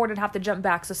jump forward and have to jump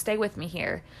back. So stay with me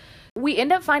here. We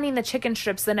end up finding the chicken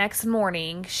strips the next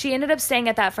morning. She ended up staying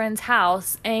at that friend's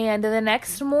house. And the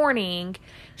next morning,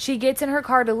 she gets in her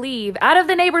car to leave out of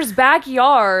the neighbor's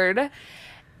backyard.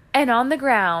 And on the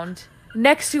ground,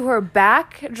 next to her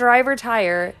back driver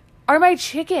tire, are my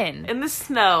chicken. In the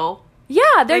snow. Yeah,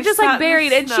 they're They just sat like in the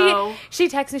buried. And snow. she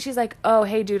texts me, she's like, oh,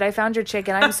 hey, dude, I found your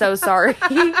chicken. I'm so sorry.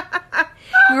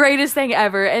 Greatest thing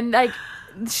ever. And like,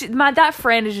 that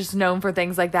friend is just known for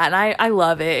things like that. And I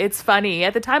love it. It's funny.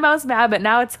 At the time I was mad, but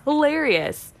now it's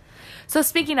hilarious. So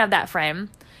speaking of that friend,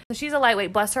 she's a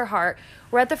lightweight, bless her heart.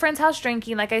 We're at the friend's house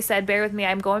drinking. Like I said, bear with me.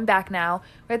 I'm going back now.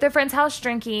 We're at their friend's house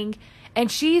drinking. And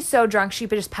she's so drunk, she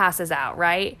just passes out,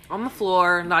 right? On the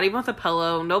floor, not even with a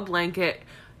pillow, no blanket,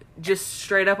 just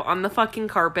straight up on the fucking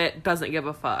carpet, doesn't give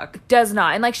a fuck. Does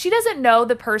not. And, like, she doesn't know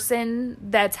the person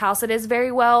that's house it is very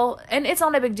well. And it's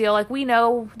not a big deal. Like, we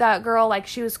know that girl. Like,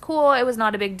 she was cool. It was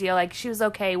not a big deal. Like, she was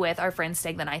okay with our friend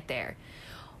staying the night there.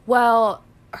 Well,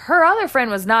 her other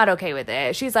friend was not okay with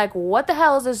it. She's like, what the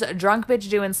hell is this drunk bitch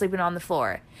doing sleeping on the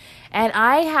floor? And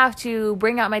I have to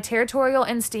bring out my territorial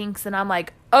instincts. And I'm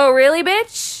like, oh, really,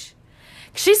 bitch?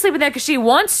 She's sleeping there because she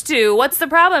wants to. What's the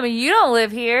problem? You don't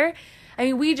live here. I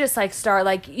mean, we just, like, start,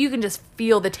 like, you can just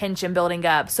feel the tension building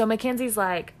up. So Mackenzie's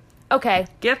like, okay.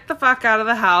 Get the fuck out of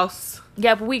the house.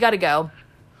 Yep, we got to go.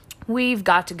 We've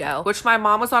got to go. Which my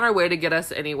mom was on her way to get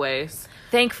us anyways.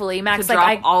 Thankfully, Mac's To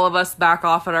like, drop all of us back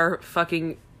off at our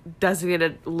fucking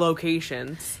designated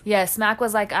locations. Yes, Mac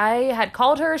was like, I had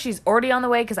called her. She's already on the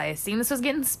way because I assumed this was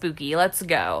getting spooky. Let's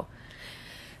go.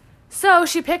 So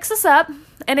she picks us up,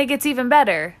 and it gets even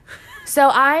better. So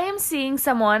I am seeing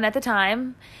someone at the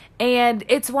time, and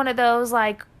it's one of those,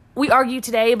 like, we argue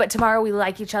today, but tomorrow we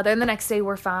like each other, and the next day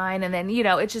we're fine, and then, you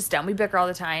know, it's just dumb. We bicker all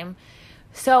the time.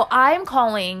 So I'm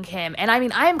calling him, and I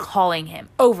mean, I am calling him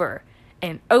over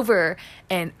and over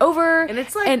and over. And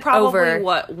it's like and probably over.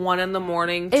 what, 1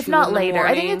 a.m, If 2 not a.m. later.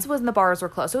 I think it's when the bars were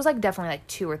closed. So it was like definitely like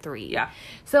 2 or 3. Yeah.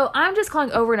 So I'm just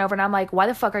calling over and over, and I'm like, why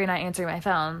the fuck are you not answering my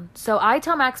phone? So I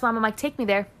tell Mac's mom, I'm like, take me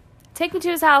there. Take me to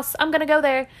his house. I'm going to go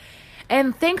there.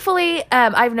 And thankfully,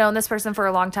 I've known this person for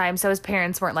a long time, so his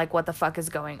parents weren't like, what the fuck is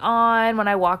going on when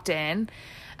I walked in.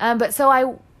 But so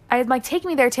I'm like, take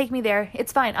me there.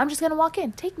 It's fine. I'm just going to walk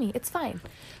in. Take me. It's fine.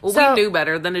 Well, So- we knew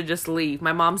better than to just leave.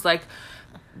 My mom's like,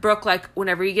 Brooke, like,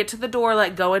 whenever you get to the door,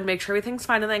 like, go and make sure everything's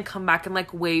fine, and then come back and,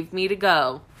 like, wave me to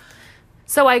go.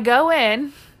 So I go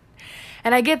in,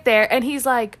 and I get there, and he's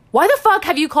like, why the fuck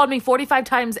have you called me 45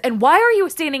 times, and why are you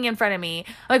standing in front of me?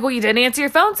 I'm like, well, you didn't answer your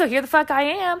phone, so here the fuck I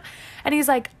am. And he's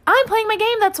like, I'm playing my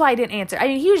game, that's why I didn't answer. I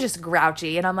mean, he was just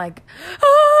grouchy, and I'm like,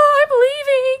 oh, I'm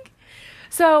leaving.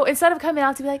 So instead of coming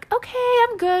out to be like, okay,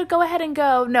 I'm good, go ahead and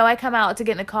go. No, I come out to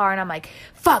get in the car, and I'm like,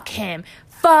 fuck him.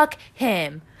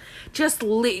 Just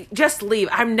leave.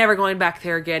 I'm never going back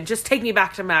there again. Just take me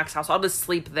back to Mac's house. I'll just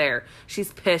sleep there.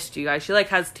 She's pissed, you guys. She, like,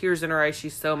 has tears in her eyes.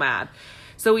 She's so mad.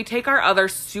 So we take our other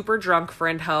super drunk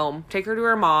friend home, take her to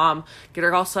her mom, get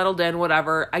her all settled in,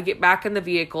 whatever. I get back in the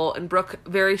vehicle, and Brooke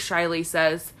very shyly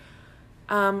says,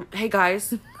 hey,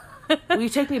 guys, will you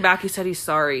take me back? He said he's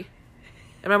sorry.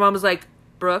 And my mom was like,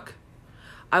 Brooke,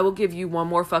 I will give you one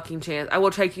more fucking chance. I will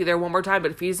take you there one more time,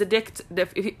 but if he's a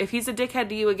dickhead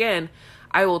to you again,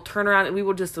 I will turn around and we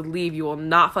will just leave. You will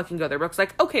not fucking go there. Brooke's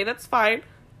like, okay, that's fine.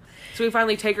 So we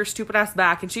finally take her stupid ass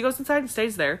back, and she goes inside and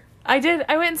stays there. I did.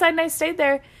 I went inside and I stayed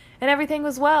there, and everything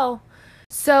was well.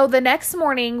 So the next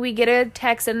morning, we get a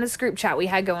text in this group chat we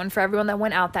had going for everyone that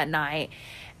went out that night.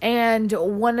 And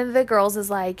one of the girls is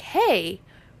like, hey,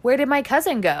 where did my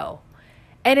cousin go?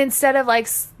 And instead of like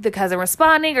the cousin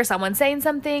responding or someone saying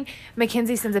something,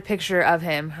 Mackenzie sends a picture of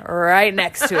him right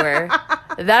next to her.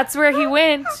 That's where he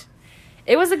went.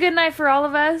 It was a good night for all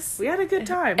of us. We had a good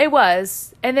time. It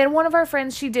was. And then one of our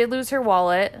friends, she did lose her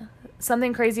wallet.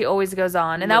 Something crazy always goes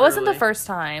on. And that wasn't the Literally. first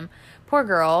time. Poor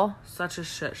girl. Such a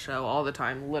shit show all the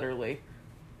time, literally.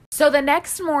 So the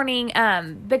next morning,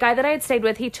 the guy that I had stayed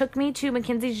with, he took me to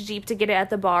Mackenzie's Jeep to get it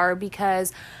at the bar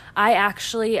because I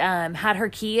actually had her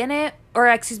key in it. Or,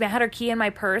 excuse me, I had her key in my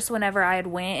purse whenever I had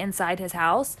went inside his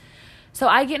house. So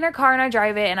I get in her car and I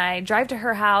drive it, and I drive to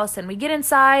her house, and we get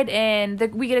inside, and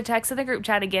we get a text in the group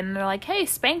chat again, and they're like, hey,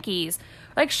 Spanky's.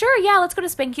 We're like, sure, yeah, let's go to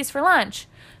Spanky's for lunch.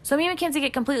 So me and Mackenzie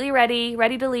get completely ready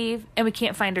to leave, and we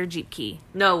can't find her Jeep key.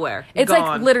 Nowhere. It's Gone.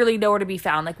 like literally nowhere to be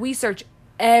found. Like, we search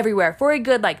everywhere for a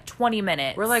good like 20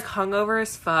 minutes. We're like hungover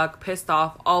as fuck, pissed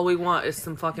off. All we want is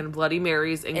some fucking Bloody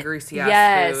Marys and greasy ass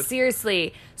yes, food.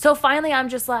 seriously. So finally I'm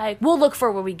just like, we'll look for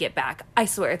it when we get back. I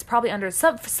swear it's probably under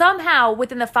somehow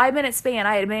within the 5-minute span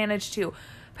I had managed to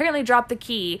apparently drop the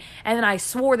key, and then I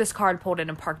swore this car had pulled in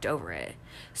and parked over it.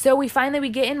 So we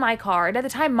get in my car, and at the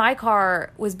time my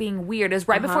car was being weird. It was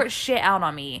right before it shit out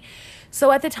on me. So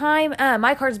at the time,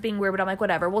 my car's being weird, but I'm like,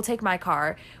 whatever, we'll take my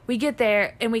car. We get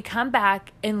there, and we come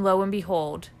back, and lo and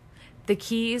behold, the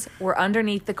keys were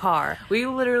underneath the car. We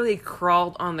literally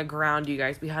crawled on the ground, you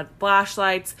guys. We had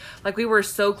flashlights. Like, we were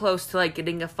so close to, like,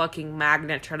 getting a fucking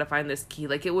magnet trying to find this key.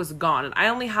 Like, it was gone. And I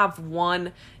only have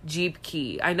one Jeep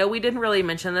key. I know we didn't really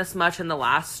mention this much in the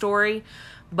last story,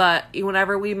 but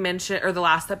whenever we mentioned, or the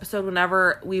last episode,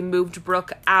 whenever we moved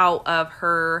Brooke out of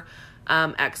her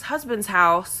ex-husband's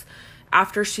house,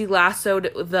 after she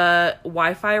lassoed the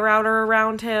Wi-Fi router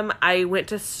around him, I went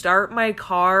to start my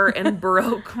car and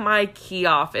broke my key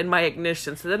off in my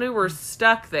ignition. So then we were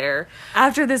stuck there.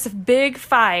 After this big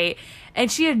fight, and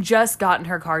she had just gotten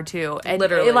her car too. And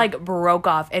Literally. it like broke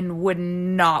off and would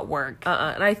not work.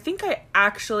 And I think I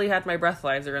actually had my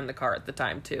breathalyzer in the car at the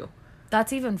time too.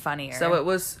 That's even funnier. So it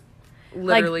was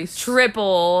literally like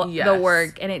triple the Yes.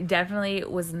 work, and it definitely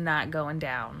was not going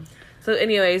down. So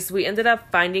anyways, we ended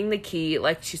up finding the key,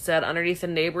 like she said, underneath a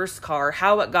neighbor's car.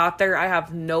 How it got there, I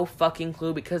have no fucking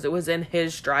clue, because it was in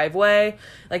his driveway.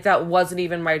 Like, that wasn't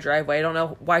even my driveway. I don't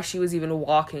know why she was even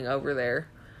walking over there.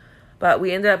 But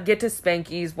we ended up get to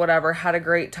Spanky's, whatever, had a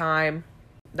great time.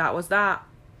 That was that.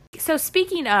 So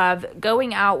speaking of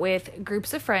going out with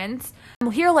groups of friends,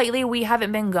 here lately we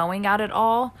haven't been going out at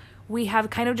all. We have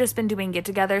kind of just been doing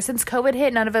get-togethers. Since COVID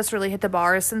hit, none of us really hit the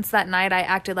bars. Since that night, I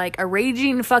acted like a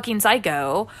raging fucking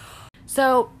psycho.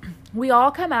 So we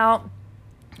all come out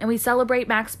and we celebrate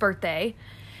Mac's birthday.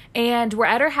 And we're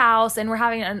at her house and we're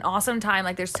having an awesome time.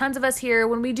 Like, there's tons of us here.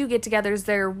 When we do get-togethers,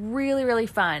 they're really, really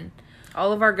fun.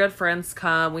 All of our good friends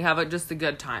come. We have just a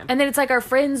good time. And then it's like our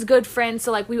friends' good friends.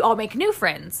 So, like, we all make new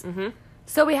friends. Mm-hmm.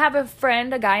 So we have a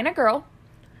friend, a guy and a girl.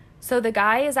 So the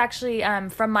guy is actually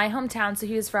from my hometown. So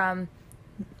he was from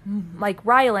like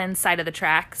Ryland's side of the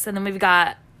tracks, and then we've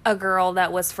got a girl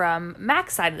that was from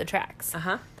Mac's side of the tracks.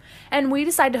 And we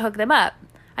decided to hook them up.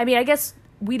 I mean, I guess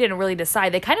we didn't really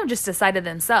decide. They kind of just decided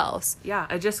themselves. Yeah,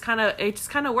 it just kind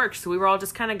of worked. So we were all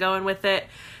just kind of going with it.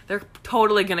 They're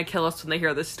totally gonna kill us when they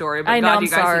hear this story. But I know, God, I'm you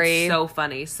guys, sorry. it's so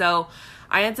funny. So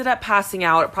I ended up passing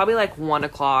out at probably like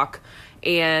 1:00,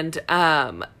 and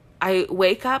I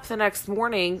wake up the next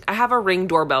morning. I have a Ring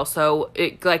doorbell, so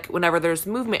it, like, whenever there's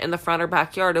movement in the front or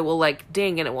backyard, it will like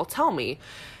ding and it will tell me.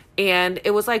 And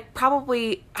it was like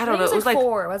probably, I don't know, it was like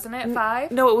 4, wasn't it?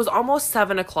 5? No, it was almost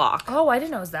 7:00. Oh, I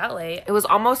didn't know it was that late. It was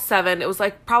almost 7. It was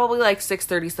like probably like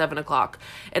 6:30, 7:00.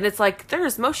 And it's like,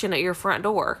 there's motion at your front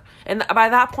door. And by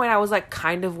that point I was like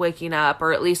kind of waking up,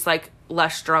 or at least like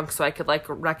less drunk, so I could like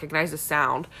recognize the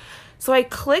sound. So I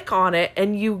click on it,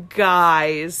 and you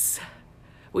guys,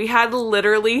 we had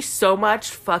literally so much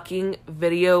fucking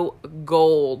video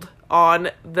gold on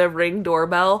the Ring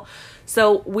doorbell.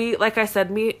 So we, like I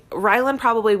said, Ryland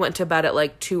probably went to bed at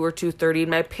like 2 or 2:30,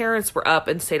 and my parents were up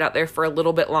and stayed out there for a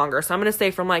little bit longer. So I'm going to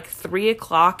say from like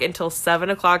 3:00 until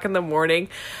 7:00 in the morning,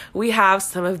 we have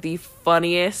some of the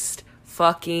funniest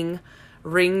fucking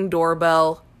Ring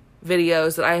doorbell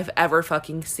videos that I have ever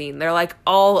fucking seen. They're like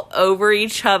all over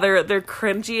each other. They're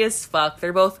cringy as fuck.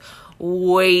 They're both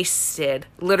wasted,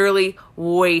 literally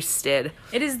wasted.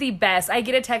 It is the best. I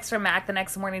get a text from Mac the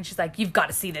next morning. She's like, "You've got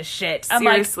to see this shit."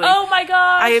 Seriously. I'm like, "Oh my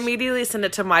gosh!" I immediately send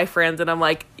it to my friends, and I'm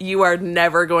like, "You are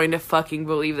never going to fucking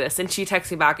believe this." And she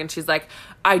texts me back, and she's like,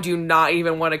 "I do not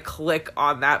even want to click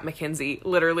on that, Mackenzie."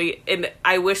 Literally, and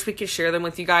I wish we could share them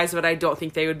with you guys, but I don't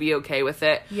think they would be okay with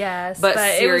it. Yes, but it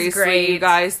was seriously, great. you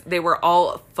guys, they were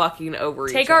all fucking over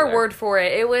each other. Take our word for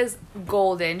it. It was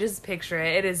golden. Just picture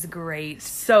it. It is great.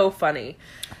 So funny.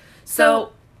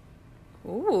 So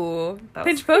ooh, That was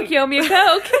pinch poke, pretty- you owe me a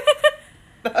Coke.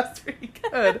 that's pretty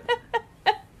good.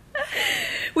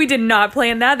 We did not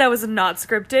plan that. That was not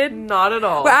scripted. Not at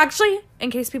all. Well, actually, in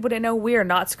case people didn't know, we are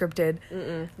not scripted.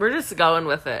 We're just going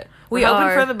with it. We We're hoping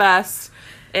are. for the best.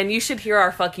 And you should hear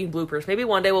our fucking bloopers. Maybe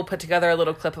one day we'll put together a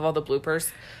little clip of all the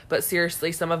bloopers. But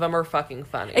seriously, some of them are fucking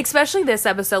funny. Especially this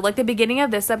episode. Like, the beginning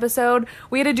of this episode,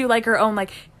 we had to do, like, our own,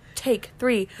 like, take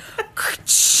 3.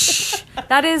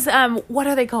 That is, what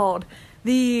are they called?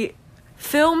 The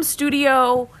film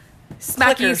studio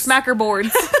Clickers. smacker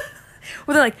boards.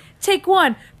 Where they're like, take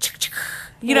 1.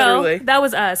 You know, Literally. that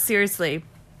was us, seriously.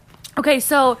 Okay,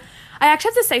 so I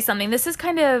actually have to say something. This is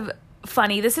kind of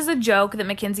funny. This is a joke that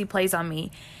Mackenzie plays on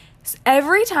me.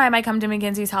 Every time I come to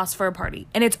Mackenzie's house for a party,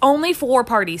 and it's only 4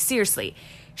 parties, seriously,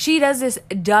 she does this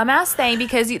dumbass thing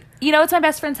because, you know, it's my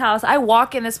best friend's house. I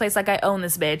walk in this place like I own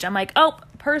this bitch. I'm like, oh,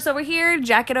 purse over here,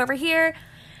 jacket over here.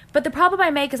 But the problem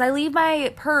I make is I leave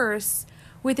my purse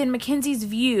within Mackenzie's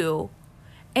view,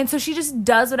 and so she just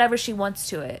does whatever she wants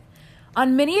to it.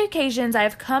 On many occasions, I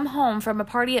have come home from a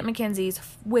party at Mackenzie's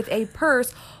with a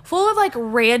purse full of, like,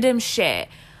 random shit.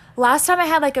 Last time I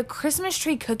had, like, a Christmas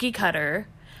tree cookie cutter.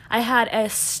 I had a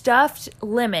stuffed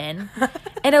lemon.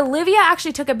 And Olivia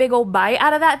actually took a big old bite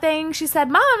out of that thing. She said,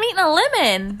 "Mom, I'm eating a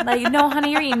lemon." Like, "No,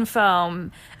 honey, you're eating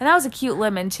foam." And that was a cute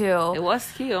lemon, too. It was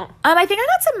cute. I think I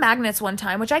got some magnets one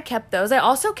time, which I kept those. I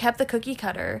also kept the cookie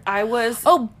cutter.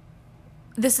 Oh,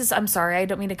 I'm sorry, I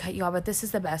don't mean to cut you off, but this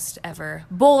is the best ever.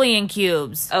 Bullying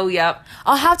cubes. Oh, yep.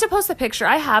 I'll have to post the picture.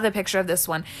 I have the picture of this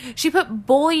one. She put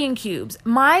bullying cubes.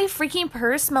 My freaking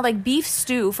purse smelled like beef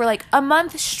stew for like a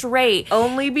month straight.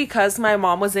 Only because my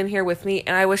mom was in here with me,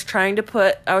 and I was trying to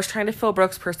fill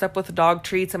Brooke's purse up with dog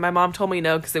treats, and my mom told me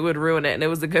no because it would ruin it, and it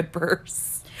was a good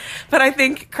purse. But I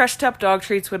think crushed up dog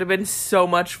treats would have been so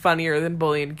much funnier than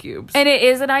bullion cubes. And it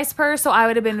is a nice purse, so I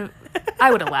would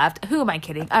have laughed. Who am I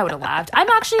kidding? I would have laughed. I'm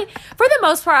actually, for the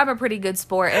most part, I'm a pretty good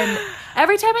sport. And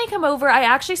every time I come over, I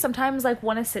actually sometimes like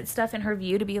want to sit stuff in her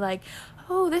view to be like,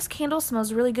 "Oh, this candle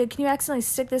smells really good. Can you accidentally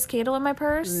stick this candle in my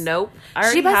purse?" Nope. I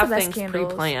already buys have the best things candles.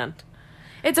 pre-planned.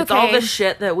 It's It's okay. all the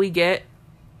shit that we get,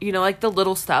 you know, like the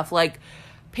little stuff, like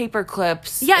paper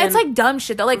clips. Yeah, it's and like dumb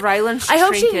shit though. Like, Ryland's I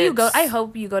hope trinkets. I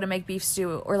hope you go to make beef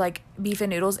stew or like beef and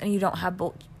noodles, and you don't have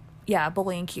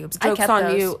bullying cubes. I Joke's kept on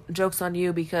those. you. Joke's on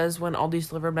you, because when Aldi's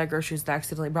delivered my groceries, they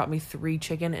accidentally brought me 3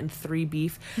 chicken and 3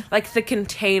 beef. Like the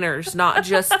containers, not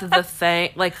just the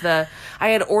thing. Like I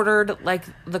had ordered like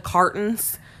the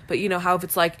cartons, but you know how if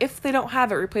it's like, if they don't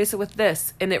have it, replace it with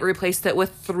this. And it replaced it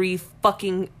with 3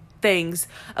 fucking things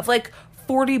of like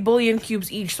 40 bullion cubes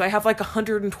each. So I have like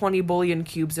 120 bullion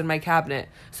cubes in my cabinet.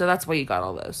 So that's why you got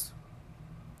all those.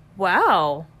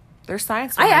 Wow. There's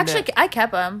science I behind actually it. I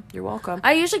kept them. You're welcome.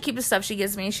 I usually keep the stuff she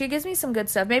gives me. She gives me some good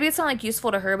stuff. Maybe it's not like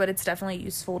useful to her, but it's definitely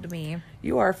useful to me.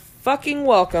 You are fucking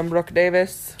welcome, Brooke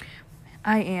Davis.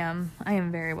 I am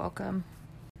very welcome.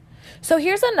 So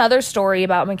here's another story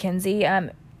about Mackenzie.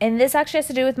 And this actually has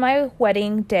to do with my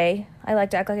wedding day. I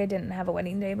like to act like I didn't have a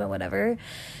wedding day, but whatever.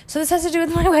 So this has to do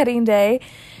with my wedding day.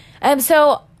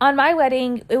 So on my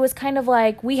wedding, it was kind of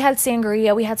like we had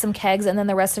sangria, we had some kegs, and then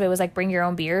the rest of it was like bring your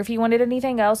own beer. If you wanted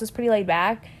anything else, it was pretty laid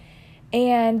back.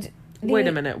 And wait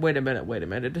a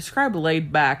minute. Describe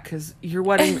laid back, because your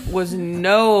wedding was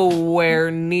nowhere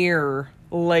near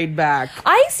laid back.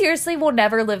 I seriously will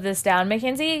never live this down.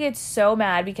 Mackenzie gets so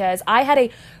mad because I had a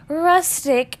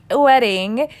rustic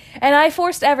wedding and I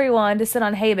forced everyone to sit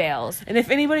on hay bales. And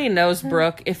if anybody knows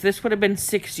Brooke, if this would have been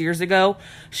 6 years ago,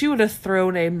 she would have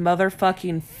thrown a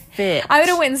motherfucking fit. I would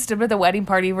have went and stood at the wedding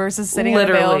party versus sitting on a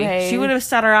bale of hay. She would have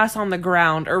sat her ass on the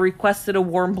ground or requested a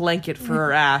warm blanket for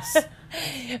her ass.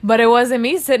 But it wasn't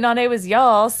me sitting on it, it was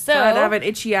y'all. So I'd have an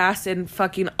itchy ass in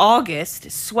fucking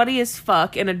August, sweaty as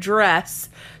fuck, in a dress,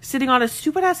 sitting on a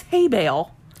stupid ass hay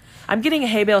bale. I'm getting a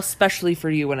hay bale especially for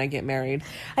you when I get married.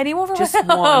 I need one for just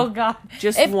myself. one. Oh god,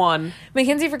 one.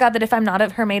 Mackenzie forgot that if I'm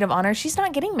not her maid of honor, she's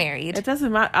not getting married. It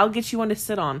doesn't matter. I'll get you one to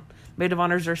sit on. Maid of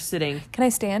honors are sitting. Can I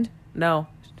stand? No.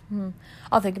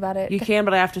 I'll think about it. You can,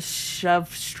 but I have to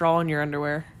shove straw in your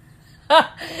underwear.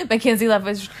 Mackenzie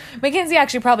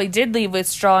actually probably did leave with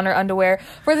straw in her underwear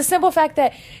for the simple fact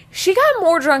that she got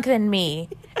more drunk than me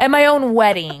at my own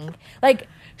wedding. Like,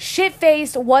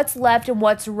 shit-faced, what's left and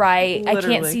what's right.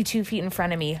 Literally. I can't see 2 feet in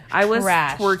front of me. I was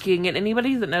Trash. twerking, and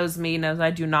anybody that knows me knows I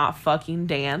do not fucking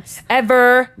dance.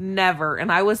 Ever. Never.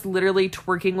 And I was literally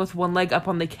twerking with one leg up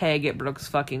on the keg at Brooke's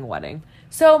fucking wedding.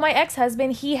 So my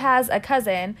ex-husband, he has a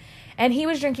cousin, and he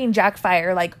was drinking Jack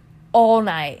Fire, like, all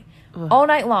night. Ugh. All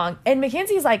night long. And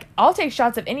Mackenzie's like, I'll take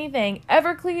shots of anything.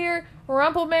 Everclear,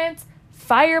 Rumplemint,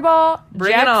 Fireball,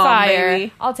 Bring Jack it on, Fire.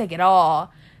 baby. I'll take it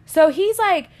all. So he's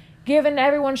like giving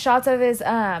everyone shots of his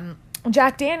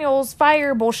Jack Daniels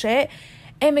fire bullshit.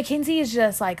 And Mackenzie is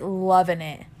just like loving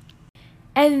it.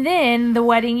 And then the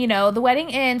wedding, the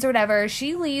wedding ends or whatever.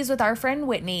 She leaves with our friend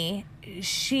Whitney.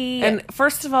 And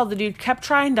first of all, the dude kept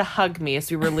trying to hug me as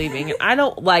we were leaving. And I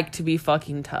don't like to be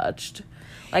fucking touched.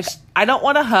 Like, I don't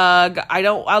want a hug.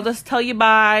 I'll just tell you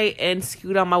bye and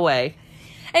scoot on my way.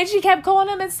 And she kept calling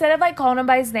him, instead of like calling him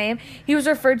by his name, he was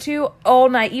referred to all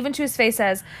night, even to his face,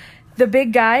 as the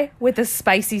big guy with the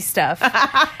spicy stuff.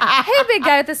 Hey, big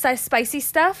guy with the spicy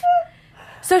stuff.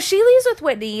 So she leaves with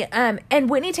Whitney, and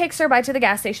Whitney takes her by to the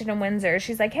gas station in Windsor.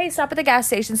 She's like, hey, stop at the gas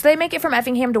station. So they make it from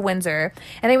Effingham to Windsor,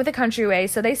 and they went the countryway.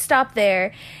 So they stop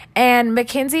there, and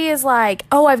Mackenzie is like,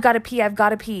 oh, I've got to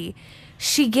pee.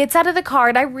 She gets out of the car,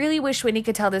 and I really wish Whitney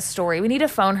could tell this story. We need to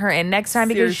phone her in next time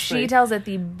because Seriously. she tells it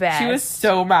the best. She was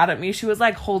so mad at me. She was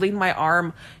like holding my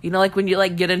arm. Like when you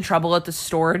like get in trouble at the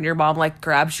store and your mom like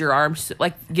grabs your arm,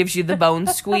 like gives you the bone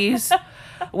squeeze.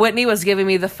 Whitney was giving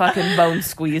me the fucking bone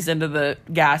squeeze into the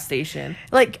gas station.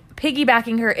 Like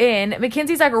piggybacking her in.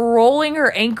 Mackenzie's like rolling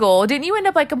her ankle. Didn't you end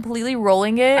up like completely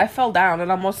rolling it? I fell down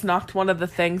and almost knocked one of the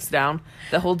things down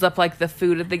that holds up like the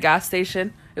food at the gas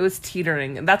station. It was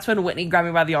teetering. And that's when Whitney grabbed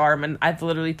me by the arm and I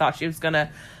literally thought she was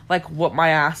gonna like whoop my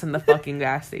ass in the fucking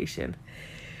gas station.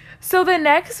 So the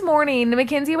next morning,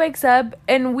 Mackenzie wakes up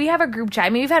and we have a group chat. I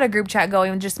mean, we've had a group chat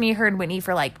going, just me, her, and Whitney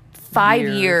for like 5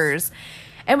 years.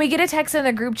 And we get a text in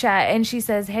the group chat and she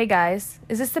says, hey guys,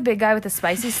 is this the big guy with the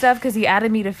spicy stuff? Because he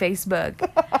added me to Facebook.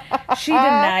 She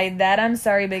denied that. I'm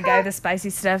sorry, big guy with the spicy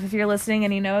stuff. If you're listening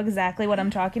and you know exactly what I'm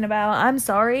talking about, I'm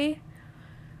sorry.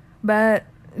 But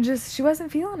she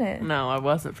wasn't feeling it. No, I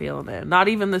wasn't feeling it. Not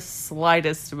even the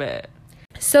slightest bit.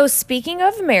 So speaking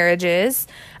of marriages,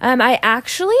 I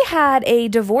actually had a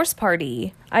divorce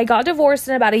party. I got divorced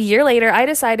and about a year later, I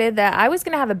decided that I was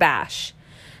going to have a bash.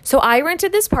 So I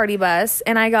rented this party bus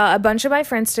and I got a bunch of my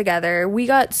friends together. We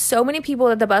got so many people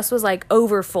that the bus was like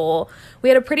over full. We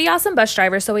had a pretty awesome bus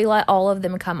driver, so we let all of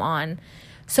them come on.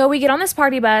 So we get on this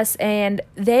party bus and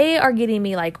they are getting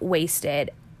me like wasted.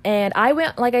 And I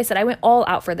went, like I said, I went all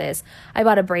out for this. I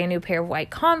bought a brand new pair of white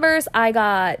Converse. I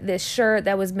got this shirt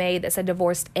that was made that said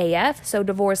divorced AF, so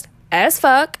divorced as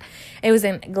fuck. It was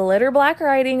in glitter black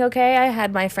writing, okay? I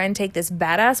had my friend take this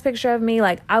badass picture of me.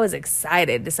 Like, I was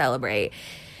excited to celebrate.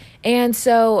 And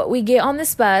so we get on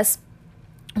this bus.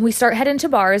 We start heading to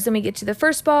bars, and we get to the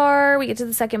first bar, we get to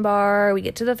the second bar, we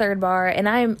get to the third bar, and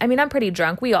I'm pretty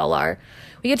drunk. We all are.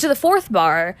 We get to the fourth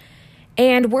bar,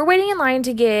 and we're waiting in line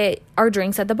to get our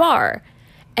drinks at the bar.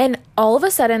 And all of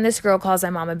a sudden, this girl calls my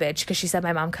mom a bitch because she said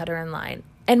my mom cut her in line.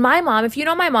 And my mom, if you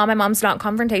know my mom's not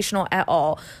confrontational at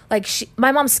all. Like,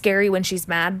 my mom's scary when she's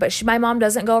mad, but my mom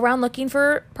doesn't go around looking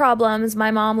for problems.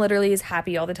 My mom literally is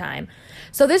happy all the time.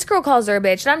 So this girl calls her a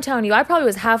bitch, and I'm telling you, I probably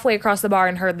was halfway across the bar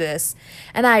and heard this.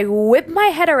 And I whipped my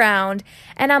head around,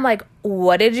 and I'm like,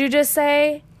 what did you just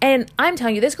say? And I'm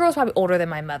telling you, this girl's probably older than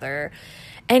my mother.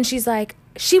 And she's like,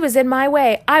 she was in my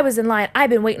way. I was in line. I've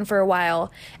been waiting for a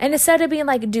while. And instead of being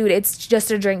like, dude, it's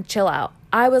just a drink, chill out,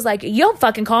 I was like, you don't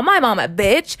fucking call my mom a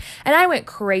bitch. And I went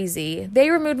crazy. They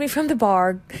removed me from the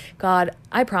bar. God,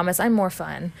 I promise I'm more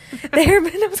fun. I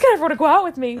was going to everyone to go out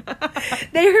with me.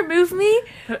 They removed me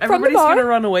from the bar. Everybody's going to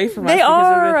run away from us. They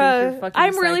are. Think you're fucking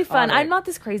I'm really fun. psychotic. I'm not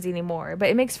this crazy anymore, but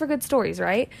it makes for good stories,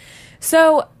 right?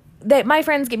 So my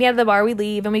friends get me out of the bar. We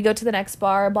leave and we go to the next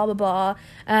bar, blah, blah, blah.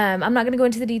 I'm not going to go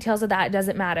into the details of that. It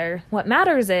doesn't matter. What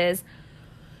matters is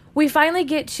we finally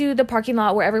get to the parking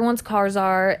lot where everyone's cars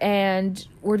are, and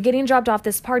we're getting dropped off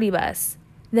this party bus.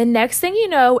 The next thing you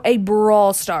know, a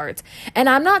brawl starts. And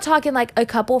I'm not talking like a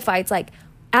couple fights, like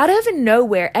out of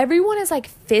nowhere, everyone is like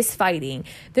fist fighting.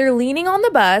 They're leaning on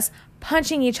the bus,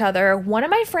 punching each other. One of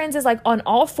my friends is like on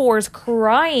all fours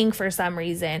crying for some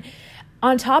reason.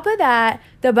 On top of that,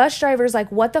 the bus driver's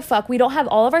like, what the fuck? We don't have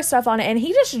all of our stuff on it. And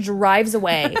he just drives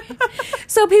away.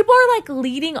 So people are like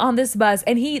leading on this bus,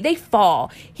 and they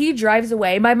fall. He drives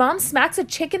away. My mom smacks a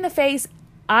chick in the face.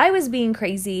 I was being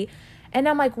crazy. And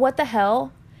I'm like, what the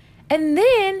hell? And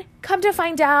then come to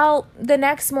find out, the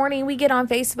next morning we get on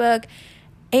Facebook,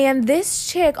 and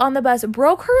this chick on the bus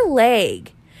broke her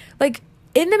leg. Like,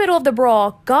 in the middle of the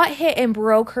brawl, got hit and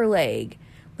broke her leg.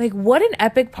 Like, what an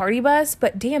epic party bus,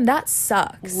 but damn, that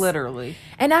sucks. Literally.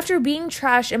 And after being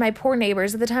trashed, and my poor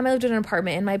neighbors, at the time I lived in an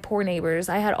apartment, and my poor neighbors,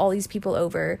 I had all these people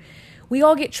over. We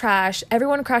all get trashed.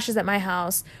 Everyone crashes at my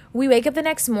house. We wake up the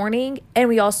next morning, and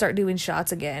we all start doing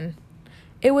shots again.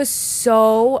 It was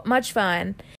so much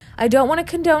fun. I don't want to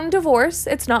condone divorce.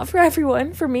 It's not for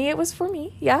everyone. For me, it was for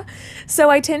me. Yeah.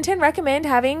 So I 10-10 recommend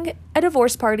having a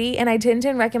divorce party, and I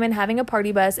 10-10 recommend having a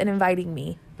party bus and inviting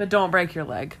me. But don't break your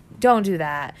leg. Don't do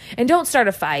that. And don't start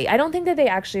a fight. I don't think that they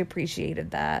actually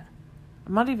appreciated that.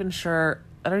 I'm not even sure.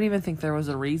 I don't even think there was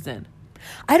a reason.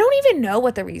 I don't even know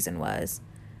what the reason was.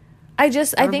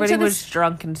 Everybody was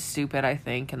drunk and stupid, I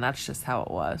think, and that's just how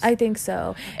it was. I think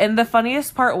so. And the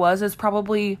funniest part is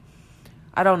probably,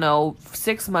 I don't know,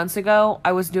 6 months ago,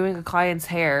 I was doing a client's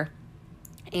hair,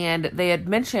 and they had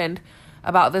mentioned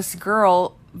about this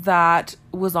girl that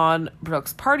was on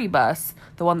Brooke's party bus,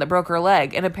 the one that broke her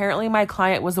leg. And apparently my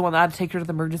client was the one that had to take her to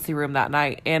the emergency room that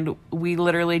night. And we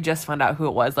literally just found out who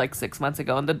it was like 6 months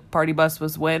ago. And the party bus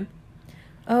was when?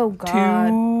 Oh, God.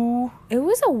 2 It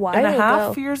was a while and a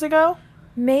half ago. years ago?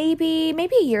 Maybe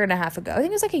a year and a half ago. I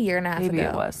think it was like a year and a half ago. Maybe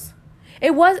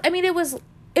it was.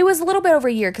 It was a little bit over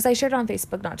a year because I shared it on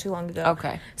Facebook not too long ago.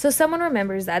 Okay. So someone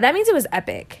remembers that. That means it was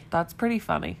epic. That's pretty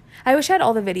funny. I wish I had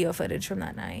all the video footage from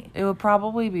that night. It would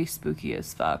probably be spooky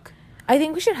as fuck. I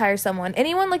think we should hire someone.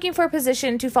 Anyone looking for a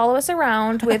position to follow us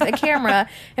around with a camera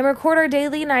and record our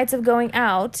daily nights of going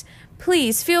out,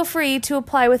 please feel free to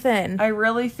apply within. I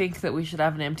really think that we should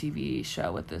have an MTV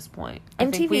show at this point.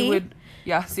 I think we MTV? would,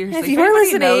 yeah, seriously. If you're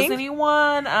anybody knows listening.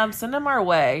 anyone, send them our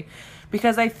way.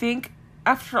 Because I think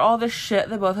after all this shit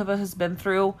that both of us has been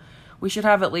through, we should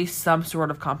have at least some sort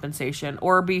of compensation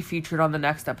or be featured on the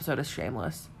next episode of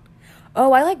Shameless.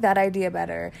 Oh, I like that idea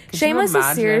better. Could you Shameless is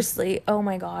imagine? seriously, oh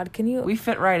my God, can you? We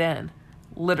fit right in.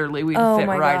 Literally, we'd Oh fit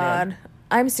my right God. in.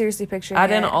 I'm seriously picturing Add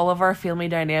in it. all of our family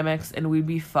dynamics and we'd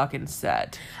be fucking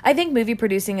set. I think movie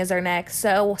producing is our next,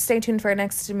 so stay tuned for our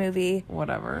next movie.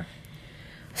 Whatever.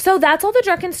 So that's all the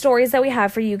drunken stories that we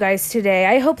have for you guys today.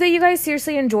 I hope that you guys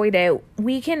seriously enjoyed it.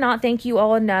 We cannot thank you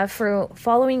all enough for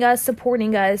following us,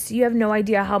 supporting us. You have no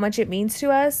idea how much it means to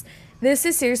us. This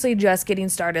is seriously just getting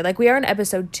started. Like, we are in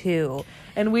episode 2.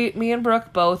 And me and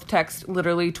Brooke both text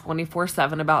literally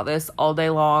 24/7 about this all day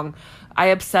long. I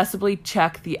obsessively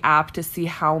check the app to see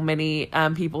how many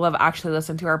people have actually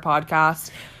listened to our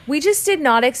podcast. We just did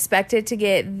not expect it to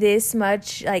get this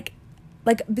much,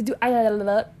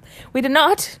 we did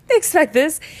not expect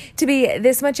this to be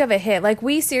this much of a hit. Like,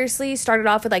 we seriously started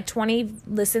off with like 20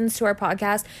 listens to our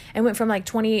podcast and went from like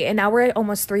 20, and now we're at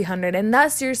almost 300. And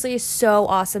that seriously is so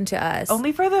awesome to us.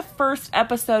 Only for the first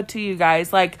episode to you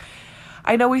guys. Like,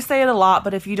 I know we say it a lot,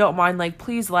 but if you don't mind,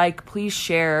 please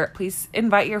share, please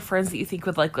invite your friends that you think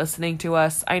would like listening to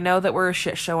us. I know that we're a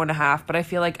shit show and a half, but I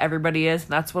feel like everybody is,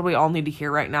 and that's what we all need to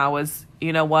hear right now is,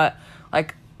 you know what,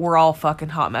 like, we're all fucking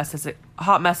Hot Mess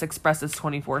Expresses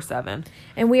 24/7.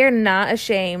 And we are not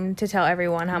ashamed to tell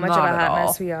everyone how much Not of a at hot all.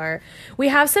 mess we are. We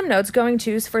have some notes going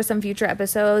too for some future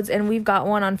episodes, and we've got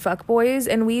one on fuckboys,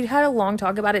 and we had a long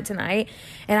talk about it tonight,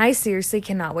 and I seriously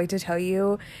cannot wait to tell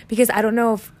you, because I don't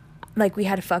know if, like, we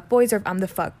had fuckboys or if I'm the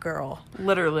fuck girl.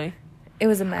 Literally. It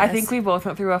was a mess. I think we both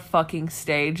went through a fucking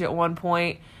stage at one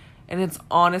point, and it's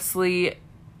honestly,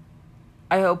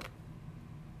 I hope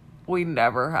we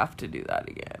never have to do that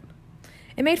again.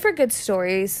 It made for good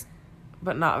stories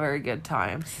But not very good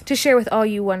times. to share with all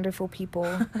you wonderful people.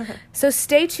 So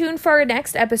stay tuned for our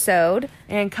next episode.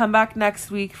 And come back next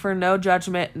week for no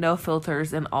judgment, no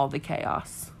filters, and all the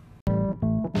chaos.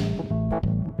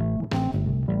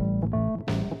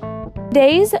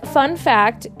 Today's fun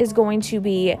fact is going to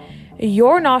be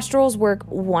your nostrils work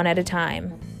one at a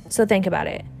time. So think about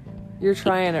it. You're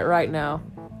trying it right now.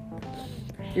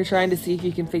 You're trying to see if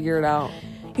you can figure it out.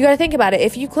 You gotta think about it.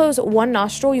 If you close one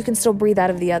nostril, you can still breathe out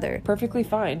of the other. Perfectly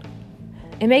fine.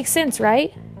 It makes sense,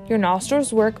 right? Your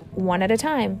nostrils work one at a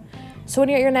time. So when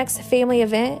you're at your next family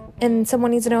event and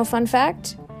someone needs to know a fun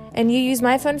fact, and you use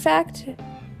my fun fact,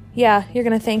 yeah, you're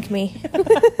gonna thank me.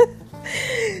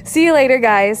 See you later,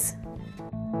 guys.